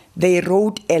conference, they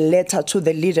wrote a letter to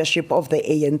the leadership of the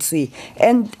ANC.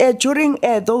 And during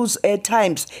those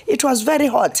times, it was very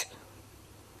hot.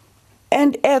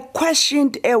 And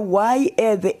questioned why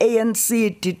the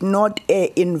ANC did not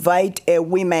invite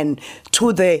women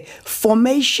to the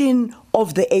formation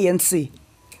of the ANC.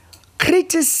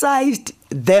 Criticized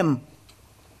them.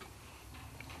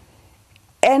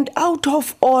 And out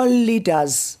of all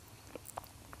leaders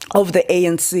of the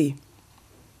ANC,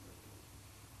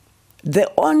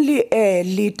 the only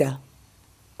leader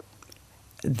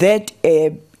that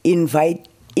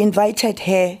invited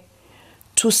her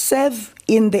to serve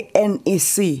in the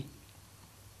NEC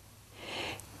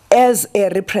as a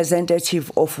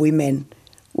representative of women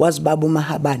was Babu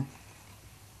Mahaban.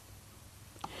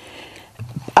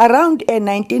 Around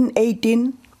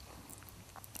 1918,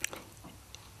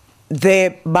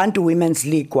 the Bantu Women's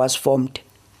League was formed,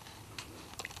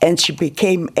 and she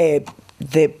became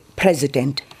the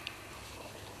president.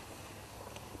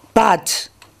 But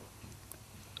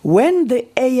when the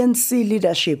ANC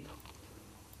leadership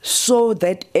saw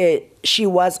that she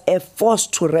was a force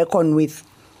to reckon with,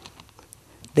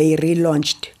 they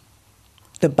relaunched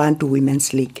the Bantu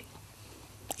Women's League.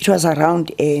 It was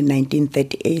around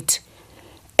 1938.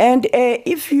 And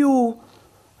if you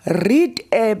read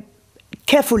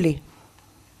carefully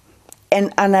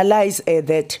and analyze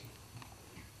that,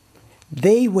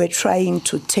 they were trying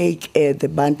to take the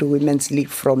Bantu Women's League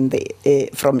from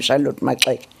Charlotte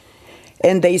Maxeke.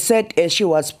 And they said she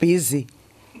was busy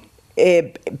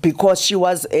because she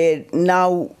was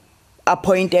now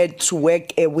appointed to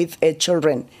work with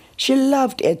children. She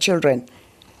loved children.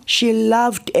 She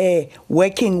loved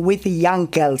working with young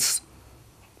girls,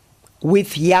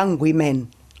 with young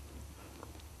women.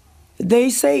 They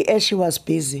say she was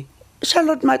busy.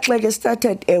 Charlotte Maxeke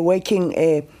started working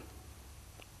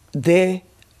there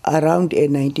around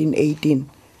 1918,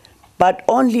 but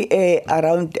only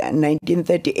around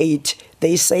 1938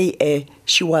 they say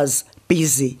she was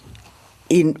busy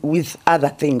with other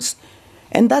things,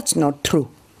 and that's not true.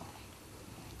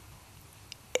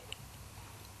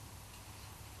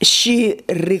 She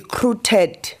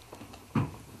recruited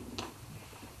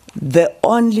the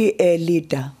only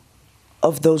leader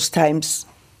of those times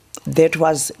that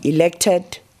was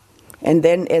elected, and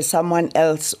then someone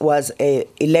else was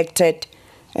elected,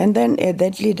 and then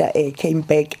that leader came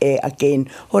back again,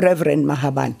 Reverend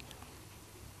Mahaban.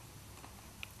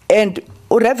 And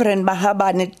Reverend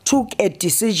Mahaban took a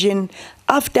decision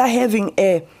after having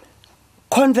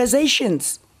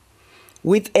conversations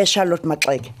with Charlotte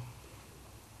Maxeke.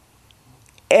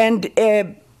 And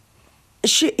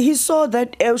he saw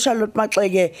that Charlotte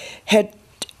Maxeke had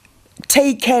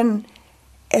taken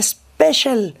a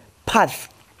special path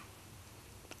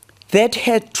that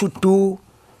had to do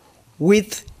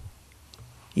with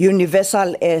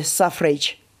universal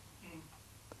suffrage.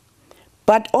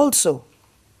 But also,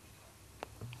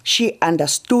 she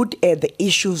understood the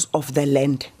issues of the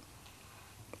land.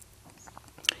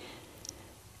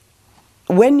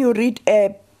 When you read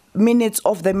minutes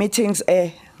of the meetings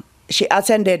she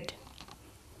attended,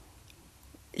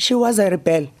 she was a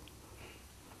rebel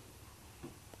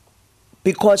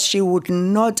because she would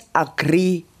not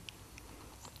agree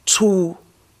to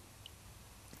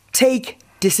take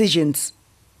decisions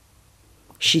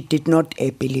she did not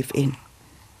believe in.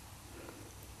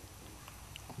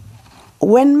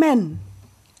 When men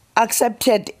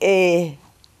accepted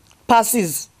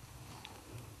passes,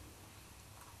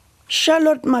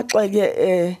 Charlotte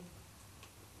Maxeke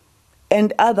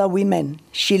and other women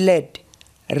she led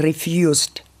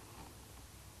refused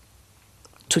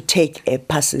to take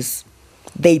passes.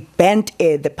 They banned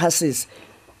the passes.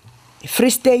 Free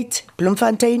State,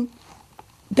 Bloemfontein,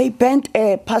 they banned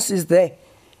passes there.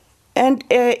 And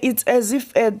it's as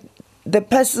if the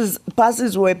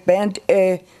passes were banned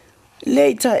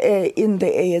later in the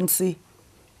ANC.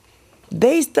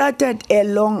 They started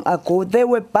long ago. There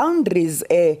were boundaries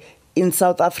in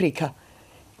South Africa.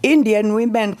 Indian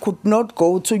women could not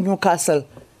go to Newcastle.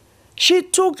 She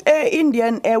took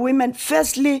Indian women,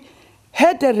 firstly,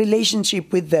 had a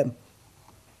relationship with them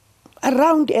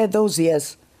around those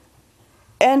years,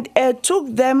 and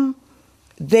took them.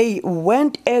 They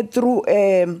went through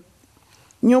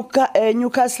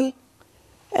Newcastle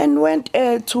and went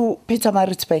to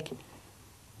Pietermaritzburg.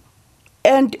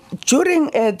 And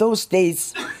during those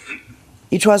days,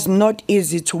 it was not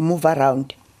easy to move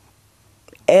around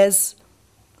as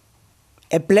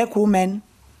a black woman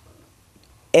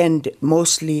and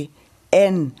mostly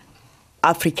an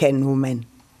African woman.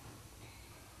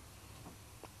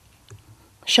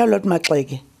 Charlotte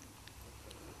Maxeke,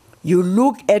 you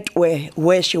look at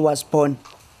where she was born,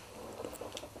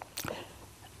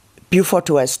 Beaufort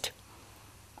West.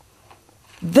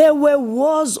 There were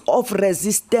wars of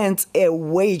resistance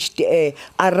waged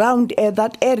around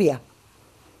that area.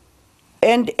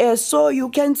 And so you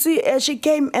can see she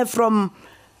came from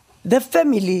the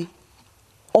family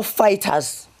of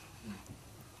fighters.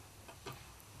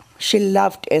 She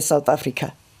loved South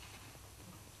Africa.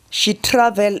 She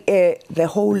traveled the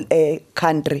whole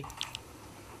country.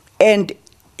 And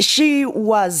she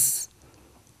was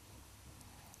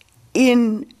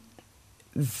in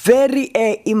very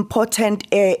important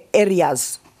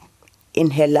areas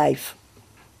in her life.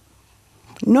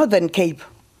 Northern Cape,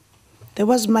 there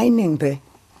was mining there.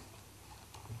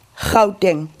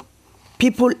 Gauteng,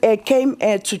 people came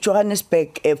to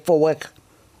Johannesburg for work.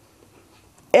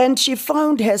 And she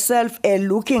found herself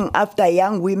looking after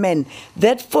young women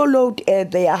that followed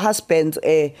their husbands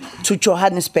to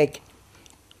Johannesburg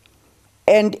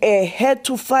and had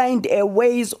to find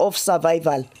ways of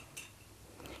survival.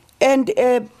 And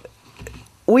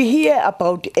we hear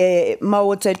about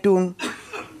Mao Zedong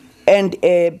and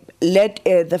let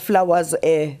the flowers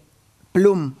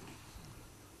bloom.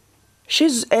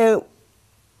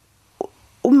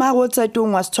 Mao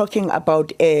Zedong was talking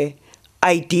about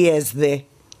ideas there.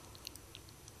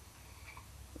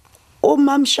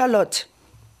 Ma'am Charlotte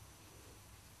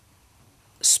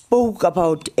spoke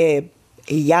about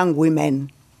young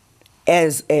women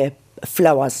as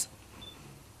flowers.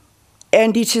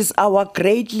 And it is our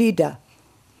great leader,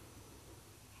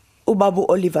 Ubabu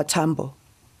Oliver Tambo,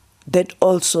 that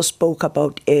also spoke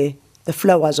about the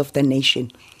flowers of the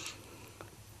nation.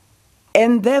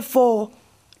 And therefore,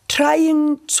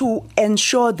 trying to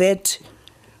ensure that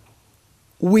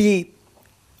we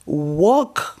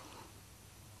walk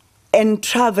and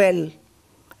travel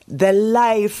the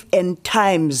life and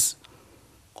times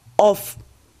of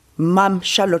Ma'am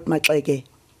Charlotte Maxeke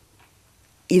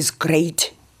is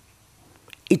great.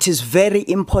 It is very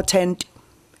important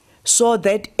so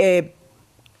that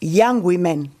young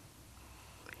women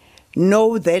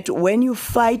know that when you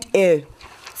fight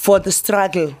for the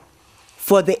struggle,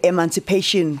 for the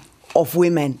emancipation of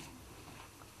women,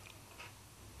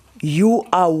 you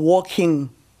are walking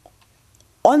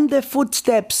on the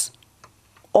footsteps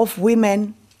of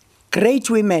women, great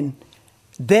women,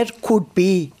 that could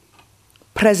be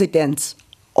presidents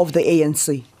of the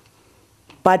ANC.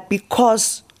 But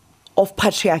because of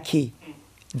patriarchy,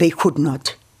 they could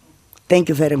not. Thank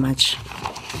you very much.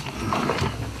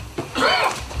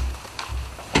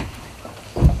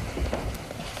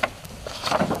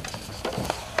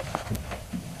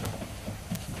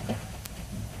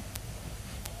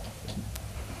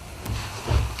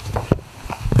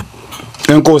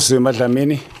 Enkosi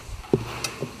Madlamini.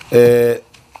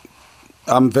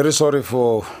 I'm very sorry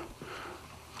for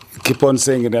keep on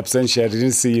saying in absentia. I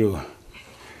didn't see you.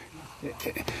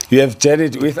 You have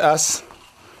journeyed with us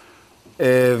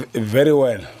very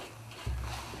well.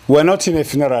 We're not in a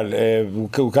funeral. We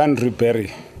can't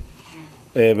rebury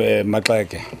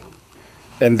Maxeke.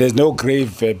 And there's no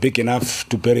grave big enough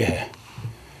to bury her.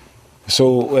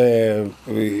 So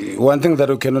one thing that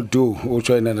we cannot do, which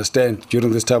I understand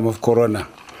during this time of Corona,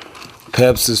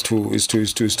 perhaps is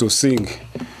to sing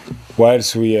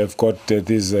whilst we have got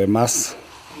these masks,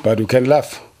 but we can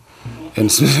laugh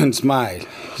and smile,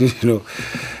 you know.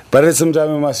 But at the same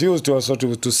time, we must use to also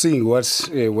to sing whilst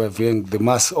we're having the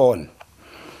mask on,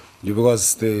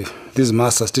 because these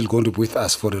masks are still going to be with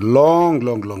us for a long,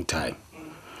 long, long time.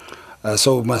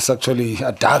 So we must actually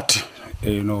adapt,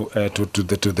 you know, to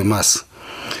the mass.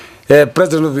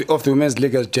 President of the Women's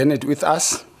League has journeyed with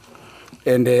us,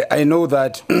 and I know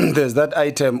that there's that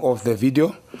item of the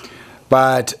video,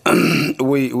 but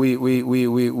we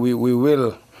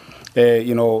will,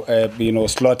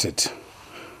 slot it.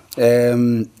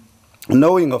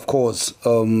 Knowing, of course,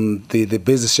 the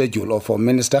busy schedule of our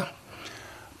minister,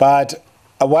 but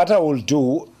what I will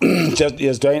do,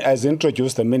 just as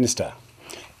introduce the minister,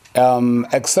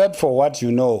 except for what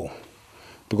you know,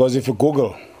 because if you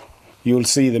Google, you'll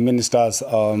see the minister's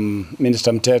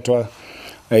Minister Mthethwa,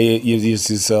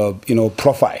 his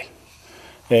profile.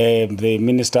 The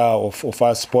Minister of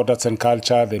Arts, Sport, Arts and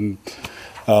Culture,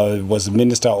 was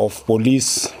Minister of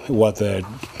Police, was the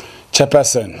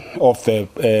chairperson of the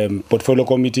Portfolio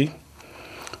Committee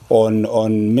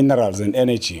on Minerals and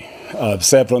Energy,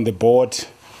 served on the board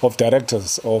of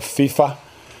directors of FIFA.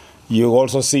 You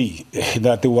also see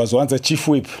that he was once a chief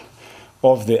whip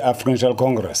of the African National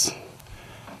Congress.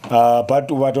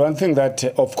 But one thing that,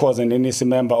 of course, an NEC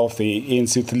member of the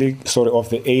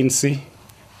ANC,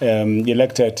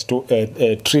 elected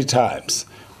 3 times,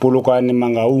 Polokwane,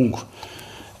 Mangaung,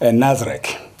 and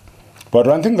Nazarek. But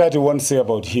one thing that you won't say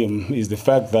about him is the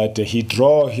fact that he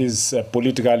drew his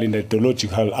political and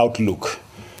ideological outlook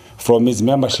from his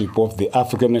membership of the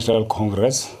African National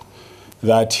Congress,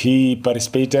 that he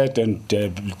participated and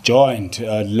joined,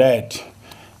 led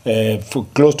for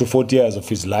close to 40 years of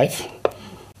his life.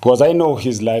 Because I know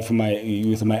his life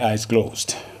with my eyes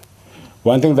closed.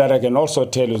 One thing that I can also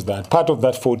tell you is that part of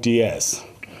that 40 years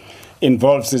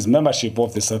involves his membership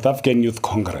of the South African Youth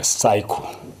Congress,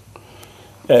 SAICO.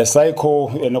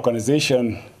 SAICO, an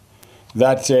organization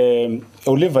that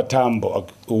Oliver Tambo,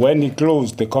 when he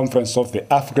closed the conference of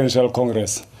the African National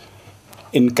Congress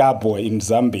in Kabwe in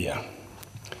Zambia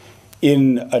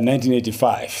in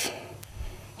 1985,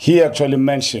 he actually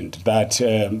mentioned that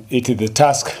it is the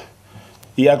task.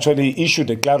 He actually issued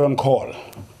a clarion call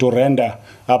to render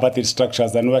apartheid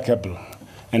structures unworkable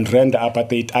and render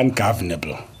apartheid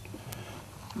ungovernable.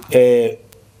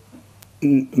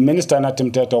 Minister Nathi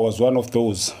Mthethwa was one of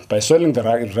those, by swelling the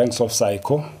ranks of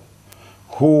SAICO,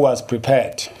 who was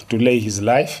prepared to lay his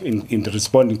life in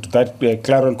responding to that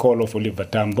clarion call of Oliver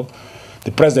Tambo,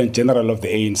 the President General of the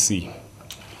ANC.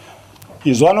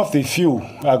 He's one of the few,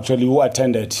 actually, who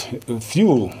attended,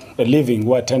 living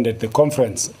who attended the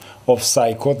conference of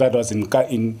Psycho that was in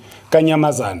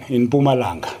Kanyamazan, in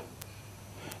Mpumalanga.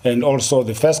 And also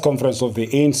the first conference of the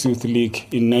ANC Youth League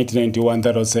in 1991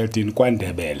 that was held in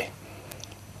KwaNdebele.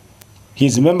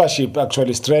 His membership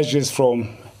actually stretches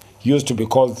from, used to be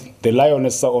called the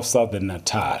Lioness of Southern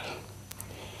Natal.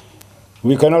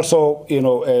 We can also,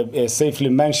 safely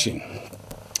mention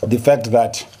the fact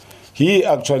that he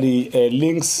actually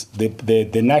links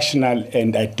the national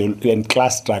and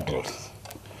class struggle.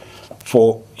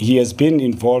 For he has been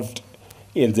involved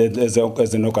in as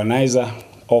an organizer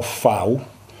of FAU,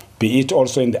 be it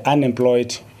also in the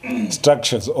unemployed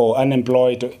structures or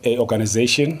unemployed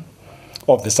organization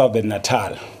of the Southern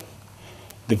Natal.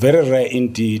 The very rare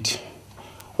indeed.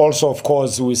 Also, of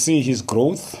course, we see his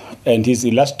growth and his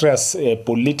illustrious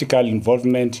political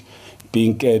involvement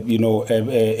being,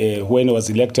 when he was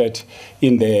elected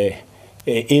in the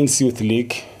ANC Youth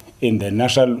League, in the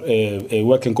National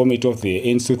Working Committee of the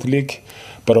ANC Youth League,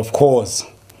 but of course,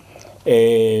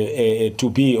 to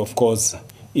be, of course,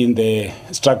 in the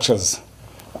structures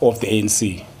of the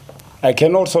ANC. I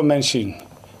can also mention,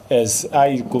 as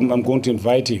I'm going to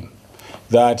invite him,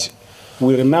 that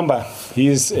we remember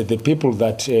the people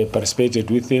that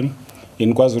participated with him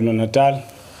in KwaZulu-Natal,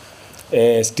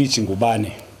 Stitch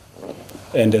Ngubane,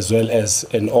 and as well as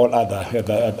all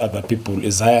other people,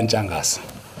 Isaiah Nchangas.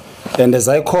 And as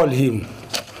I call him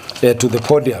to the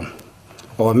podium,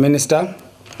 our minister,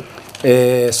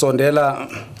 Sondela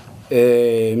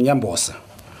Mnyambosa,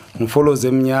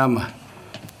 Mfoloze Mnyama,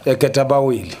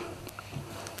 Eketabawili,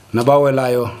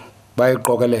 Nabawelayo,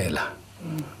 Bayiqokelela.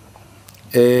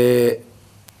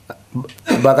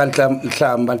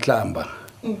 Bakanhlamba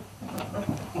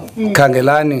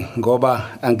khangelani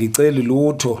ngoba angiceli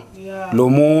lutho lo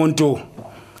muntu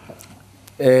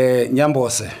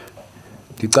Nyambose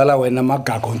ngicala wena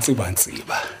magago ntsiba.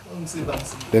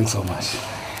 Thanks so much.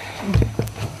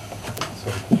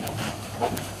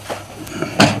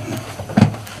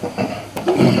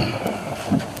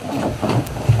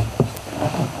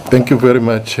 Thank you very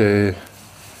much,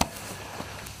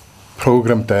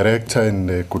 Program Director,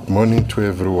 and good morning to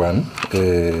everyone.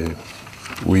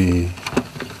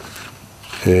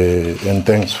 And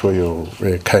thanks for your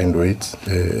kind words.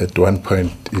 At one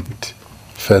point, it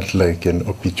felt like an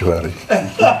obituary.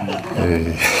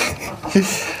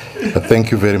 But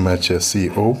thank you very much,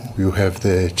 CEO. You have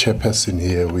the chairperson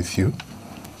here with you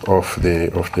of the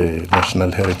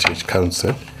National Heritage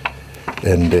Council,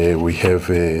 and we have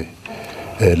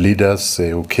leaders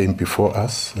who came before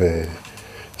us.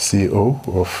 CEO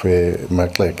of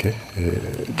Maxeke,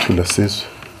 Chulasis,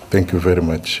 thank you very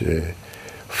much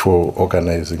for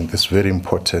organizing this very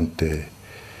important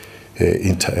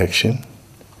interaction.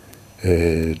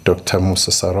 Dr.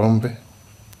 Musa Sarombe,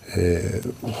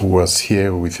 who was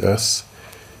here with us,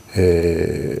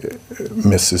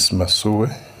 Mrs. Masue,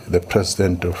 the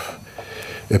president of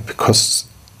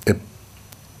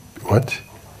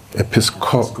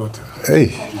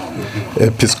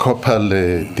Episcopal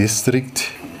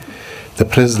District, the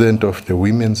president of the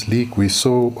Women's League. We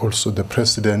saw also the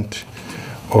president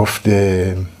of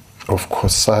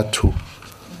COSATU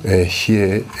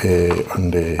here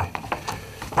in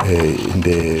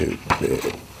the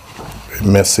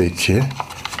message here,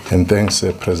 and thanks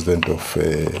president of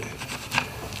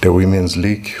the Women's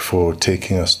League for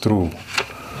taking us through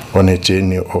on a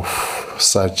journey of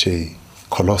such a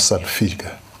colossal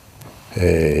figure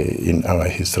in our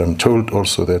history. I'm told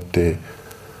also that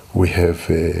we have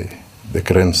the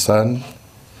grandson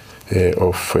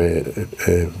of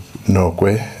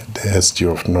Nogwe, the SG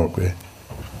of Nogwe,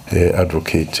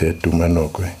 Advocate Duma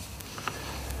Nogwe.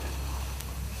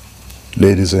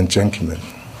 Ladies and gentlemen,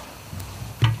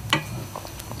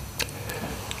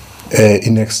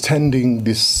 in extending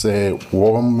this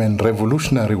warm and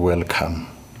revolutionary welcome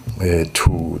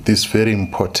to this very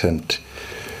important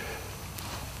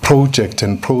project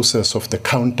and process of the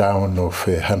countdown of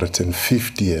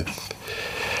 150th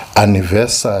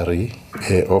anniversary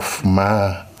of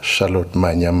Charlotte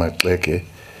Maxeke,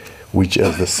 which,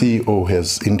 as the CEO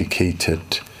has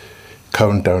indicated,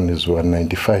 countdown is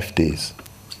 195 days.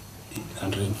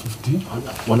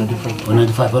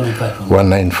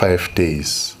 195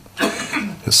 days.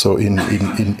 So in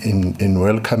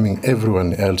welcoming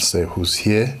everyone else who's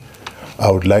here,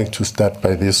 I would like to start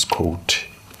by this quote: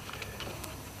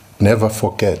 never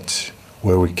forget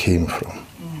where we came from.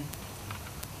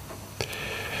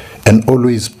 And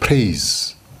always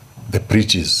praise the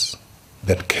bridges, the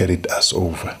that carried us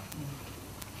over.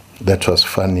 That was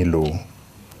Fanilo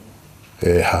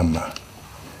Hammer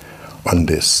on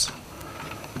this.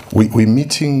 We're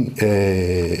meeting,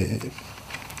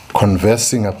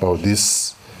 conversing about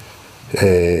this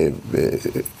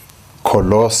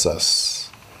colossus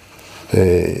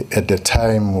at the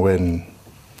time when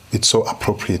it's so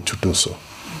appropriate to do so.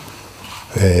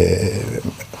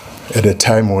 At a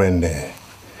time when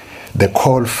the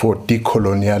call for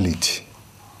decoloniality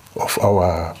of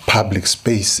our public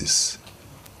spaces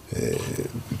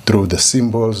through the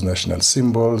symbols, national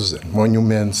symbols and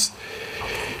monuments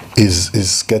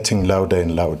is getting louder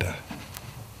and louder.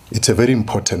 It's a very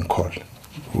important call,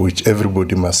 which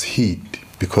everybody must heed,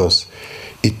 because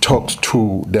it talks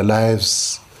to the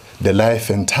life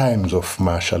and times of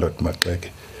Charlotte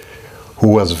Maxeke, who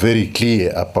was very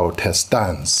clear about her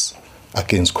stance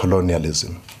against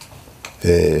colonialism.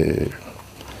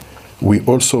 We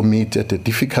also meet at a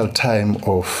difficult time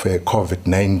of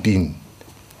COVID-19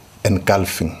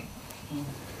 engulfing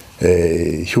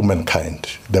humankind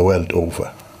the world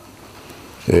over.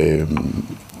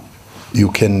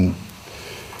 You can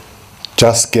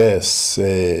just guess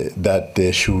that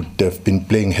they should have been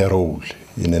playing her role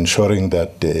in ensuring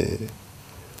that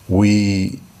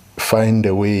we find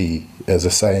a way as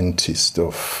a scientist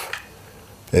of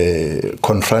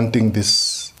confronting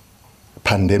this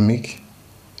pandemic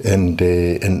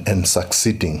and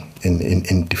succeeding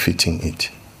in defeating it.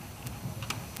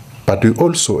 But we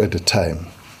also, at a time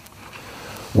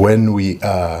when we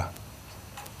are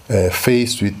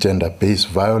faced with gender-based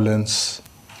violence,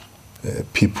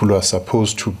 people are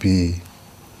supposed to be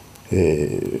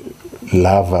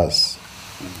lovers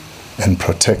and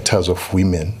protectors of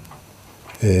women,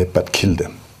 but kill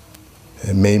them,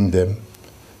 maim them,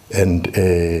 and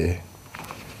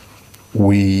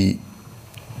we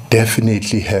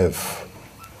definitely have,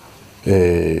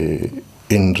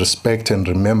 in respect and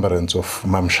remembrance of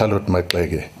Mam Charlotte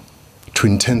Maxeke, to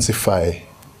intensify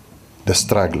the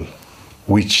struggle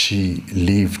which she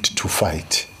lived to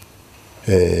fight,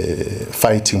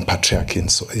 fighting patriarchy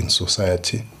in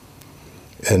society,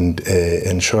 and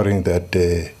ensuring that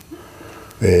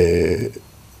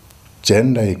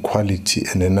gender equality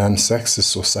in a non-sexist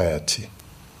society,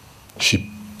 she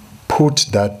put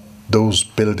those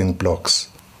building blocks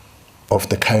of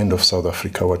the kind of South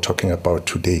Africa we're talking about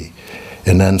today,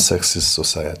 a non-sexist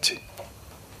society.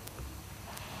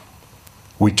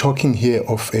 We're talking here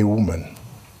of a woman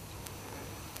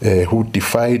who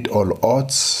defied all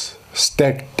odds,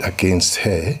 stacked against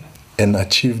her, and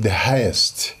achieved the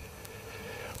highest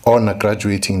honor,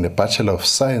 graduating in a Bachelor of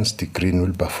Science degree in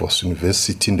Wilberforce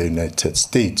University in the United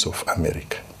States of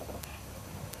America,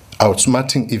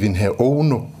 outsmarting even her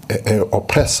own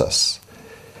oppressors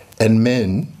and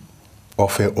men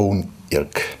of her own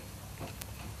ilk.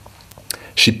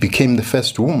 She became the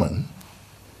first woman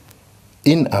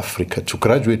in Africa to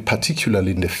graduate,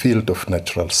 particularly in the field of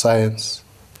natural science.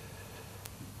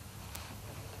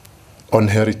 On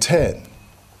her return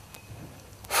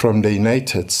from the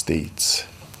United States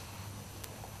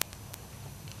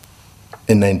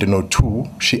in 1902,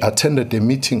 she attended a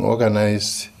meeting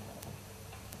organized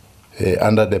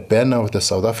under the banner of the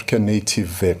South African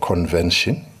Native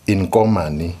Convention in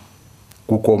Komani,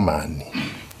 Kukomani,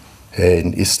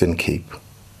 in Eastern Cape.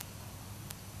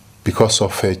 Because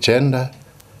of her gender,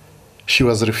 she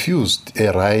was refused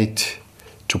a right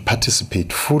to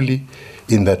participate fully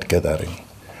in that gathering.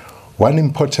 One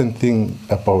important thing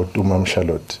about Mam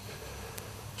Charlotte,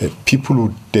 people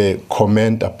would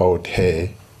comment about her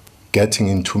getting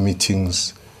into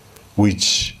meetings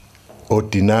which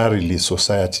ordinarily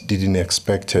society didn't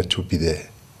expect her to be there.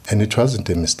 And it wasn't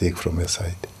a mistake from her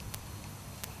side.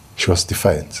 She was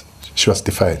defiant. She was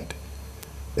defiant.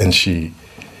 And she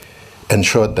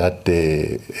ensured that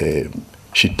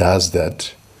she does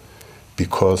that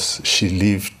because she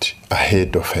lived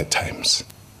ahead of her times.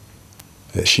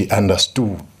 She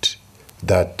understood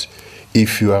that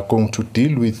if you are going to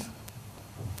deal with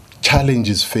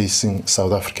challenges facing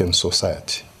South African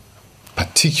society,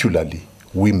 particularly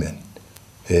women,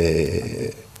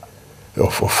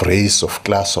 of race, of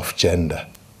class, of gender,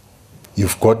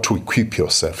 you've got to equip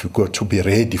yourself. You've got to be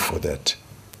ready for that,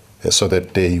 so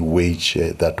that they wage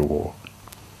that war.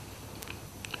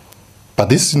 But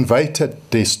this invited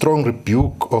the strong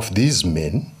rebuke of these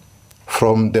men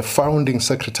from the founding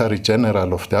Secretary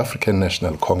General of the African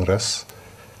National Congress,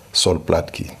 Sol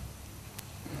Plaatje.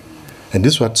 And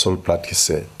this is what Sol Plaatje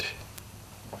said.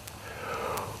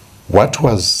 What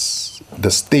was the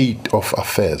state of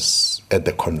affairs at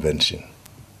the convention?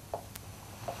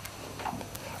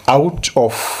 Out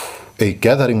of a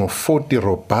gathering of 40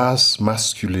 robust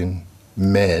masculine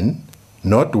men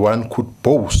not one could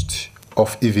boast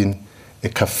of even a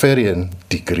Kaffarian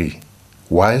degree,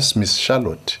 whilst Miss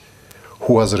Charlotte,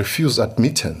 who was refused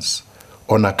admittance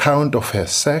on account of her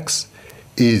sex,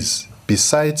 is,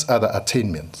 besides other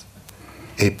attainments,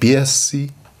 a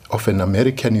BSc of an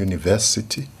American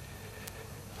university,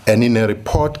 and in a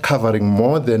report covering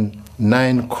more than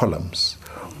 9 columns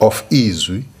of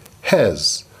Izwi,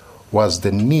 hers was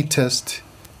the neatest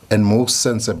and most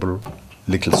sensible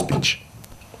little speech.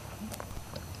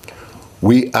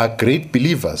 We are great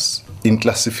believers in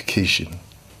classification,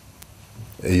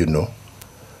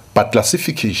 but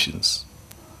classifications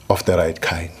of the right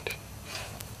kind,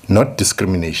 not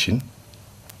discrimination,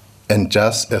 and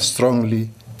just as strongly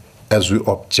as we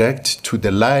object to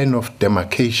the line of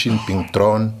demarcation being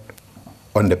drawn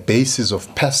on the basis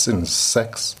of person's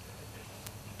sex,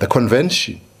 the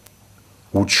convention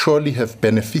would surely have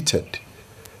benefited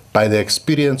by the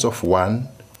experience of one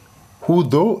who,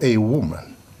 though a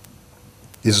woman,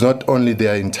 is not only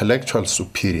their intellectual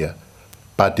superior,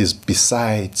 but is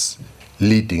besides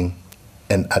leading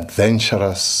an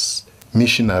adventurous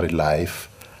missionary life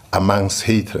amongst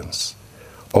heathens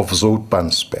of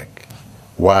Zoutpansbeek,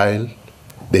 while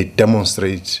they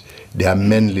demonstrate their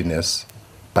manliness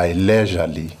by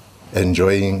leisurely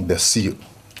enjoying the sea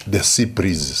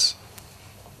breezes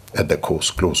at the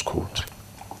coast, close quote.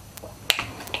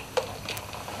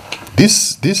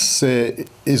 This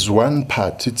is one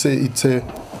part. It's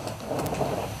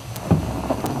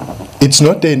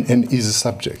not an easy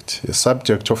subject. The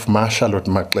subject of Charlotte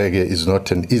Maxeke is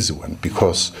not an easy one,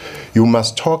 because you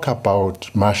must talk about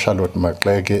Charlotte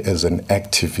Maxeke as an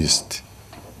activist,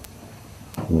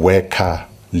 worker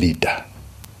leader,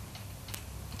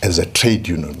 as a trade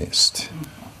unionist.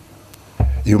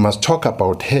 You must talk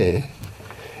about her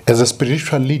as a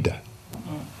spiritual leader.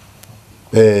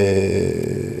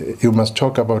 You must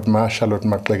talk about Charlotte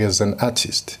Maxeke as an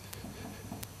artist.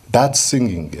 That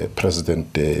singing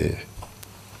president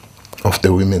of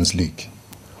the Women's League,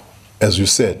 as you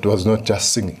said, was not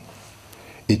just singing.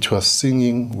 It was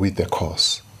singing with a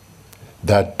cause.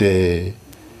 That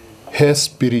her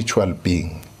spiritual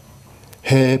being,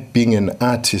 her being an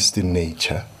artist in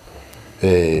nature,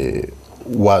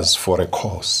 was for a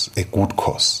cause, a good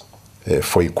cause,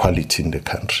 for equality in the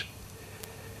country.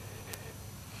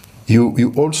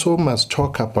 You also must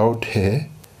talk about her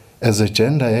as a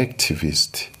gender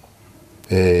activist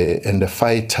and a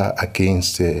fighter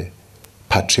against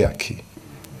patriarchy.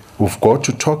 We've got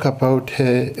to talk about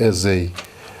her as a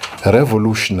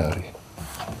revolutionary,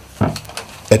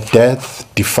 a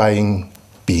death-defying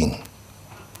being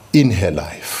in her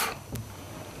life.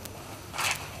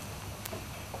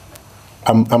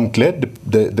 I'm glad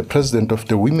the president of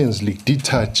the Women's League did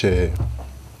touch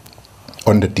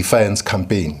on the defiance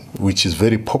campaign, which is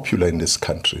very popular in this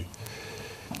country.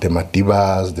 The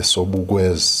Matibas, the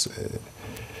Sobugwes,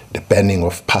 the banning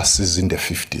of passes in the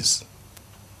 50s.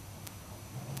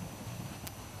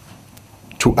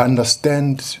 To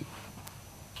understand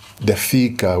the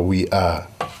figure we are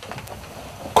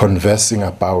conversing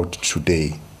about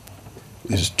today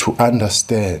is to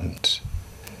understand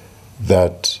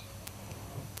that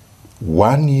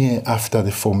 1 year after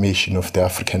the formation of the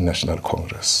African National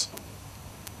Congress,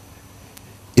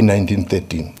 in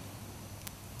 1913,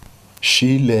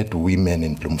 she led women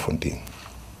in Bloemfontein,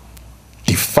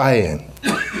 defiant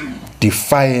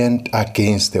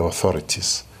against the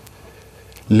authorities,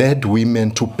 led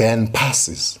women to ban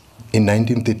passes in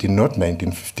 1913, not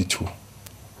 1952,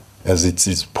 as it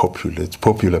is popular. It's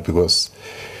popular because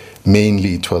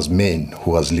mainly it was men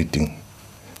who was leading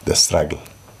the struggle.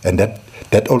 And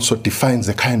that also defines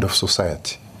the kind of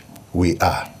society we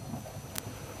are.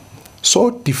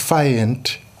 So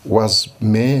defiant was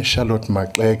Mayor Charlotte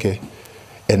Maxeke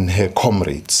and her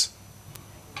comrades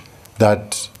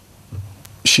that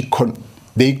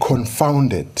they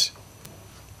confounded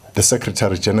the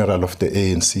Secretary General of the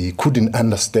ANC. He couldn't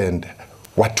understand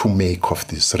what to make of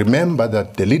this. Remember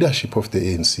that the leadership of the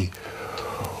ANC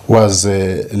was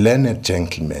a learned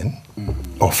gentleman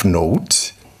of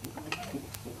note.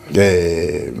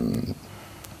 And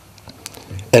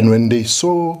when they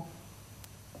saw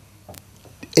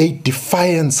a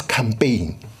defiance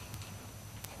campaign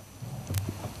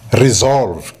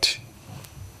resolved,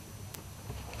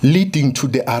 leading to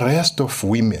the arrest of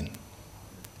women,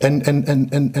 and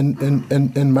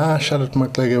Charlotte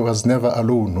Maxeke was never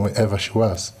alone wherever she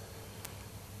was.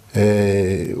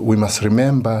 We must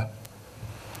remember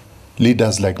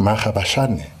leaders like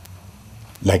Bashane,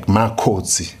 like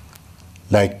Kodzi,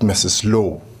 like Mrs.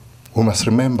 Lowe. We must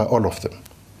remember all of them,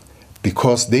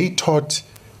 because they taught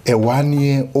a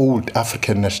 1-year-old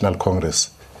African National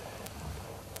Congress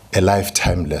a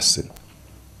lifetime lesson.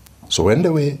 So when they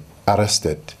were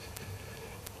arrested,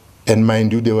 and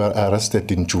mind you, they were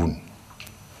arrested in June,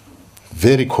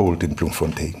 very cold in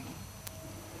Bloemfontein.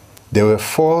 They were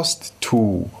forced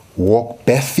to walk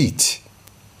bare feet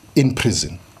in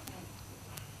prison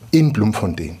in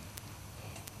Bloemfontein.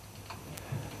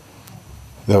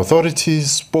 The authorities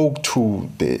spoke to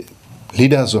the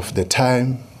leaders of the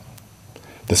time.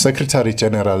 The Secretary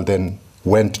General then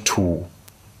went to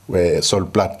Sol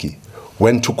Plaatje,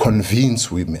 went to convince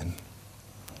women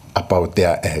about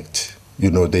their act.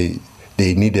 You know, they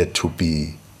needed to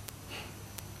be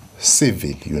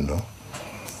civil, you know,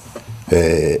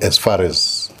 as far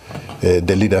as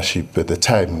the leadership at the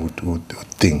time would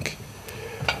think.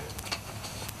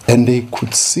 And they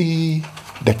could see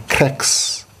the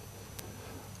cracks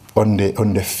on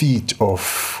the feet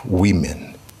of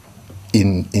women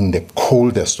in the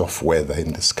coldest of weather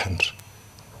in this country,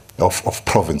 of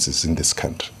provinces in this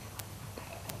country.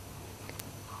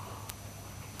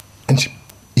 And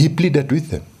he pleaded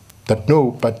with them that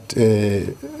no, but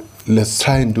let's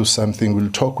try and do something.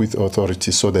 We'll talk with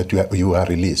authorities so that you are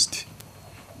released.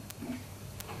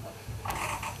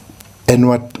 And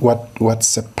what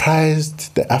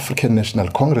surprised the African National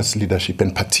Congress leadership,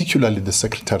 and particularly the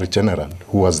Secretary General,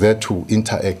 who was there to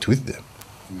interact with them,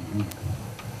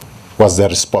 was the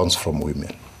response from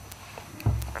women.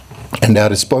 And their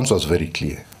response was very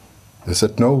clear. They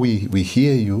said, no, we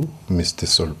hear you, Mr.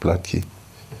 Sol Plaatje,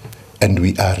 and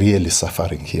we are really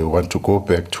suffering here. We want to go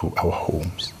back to our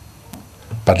homes.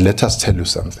 But let us tell you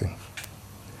something.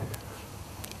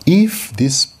 If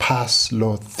this pass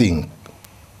law thing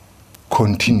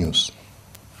continues,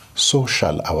 so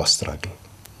shall our struggle.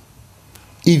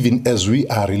 Even as we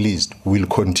are released, we'll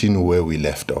continue where we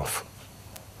left off.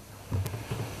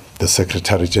 The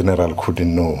Secretary General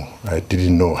didn't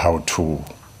know how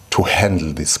to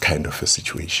handle this kind of a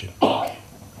situation,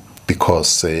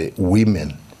 because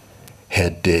women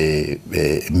had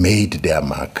made their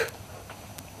mark.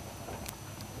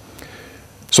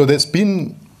 So there's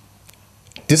been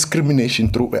discrimination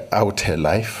throughout her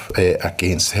life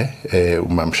against her,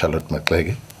 Mam Charlotte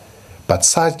Maxeke, but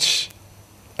such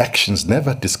actions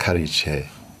never discouraged her,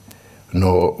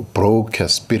 nor broke her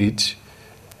spirit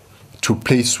to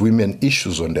place women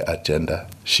issues on the agenda.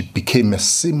 She became a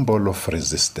symbol of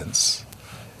resistance,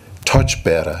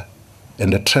 torchbearer,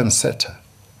 and a trendsetter,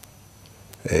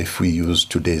 if we use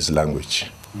today's language.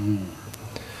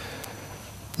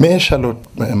 May Charlotte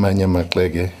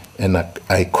Maxeke, an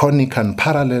iconic and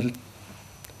parallel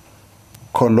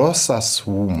colossus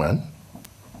woman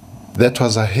that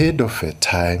was ahead of her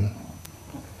time,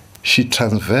 she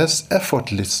traversed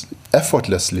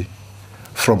effortlessly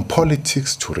from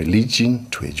politics to religion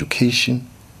to education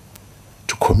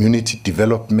to community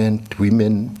development,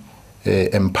 women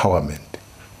empowerment.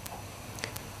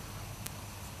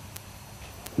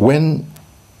 When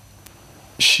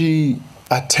she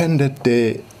attended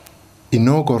the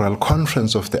inaugural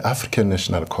conference of the African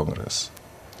National Congress,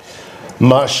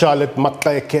 Charlotte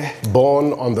Maxeke,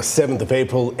 born on the 7th of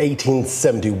April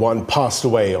 1871, passed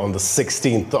away on the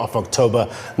 16th of October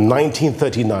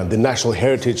 1939. The National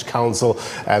Heritage Council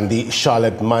and the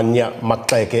Charlotte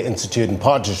Maxeke Institute, in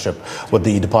partnership with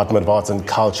the Department of Arts and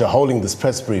Culture, holding this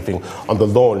press briefing on the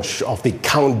launch of the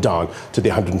countdown to the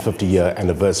 150-year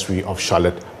anniversary of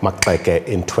Charlotte Maxeke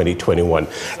in 2021.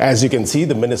 As you can see,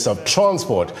 the Minister of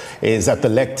Transport is at the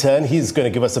lectern. He's going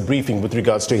to give us a briefing with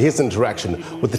regards to his interaction with the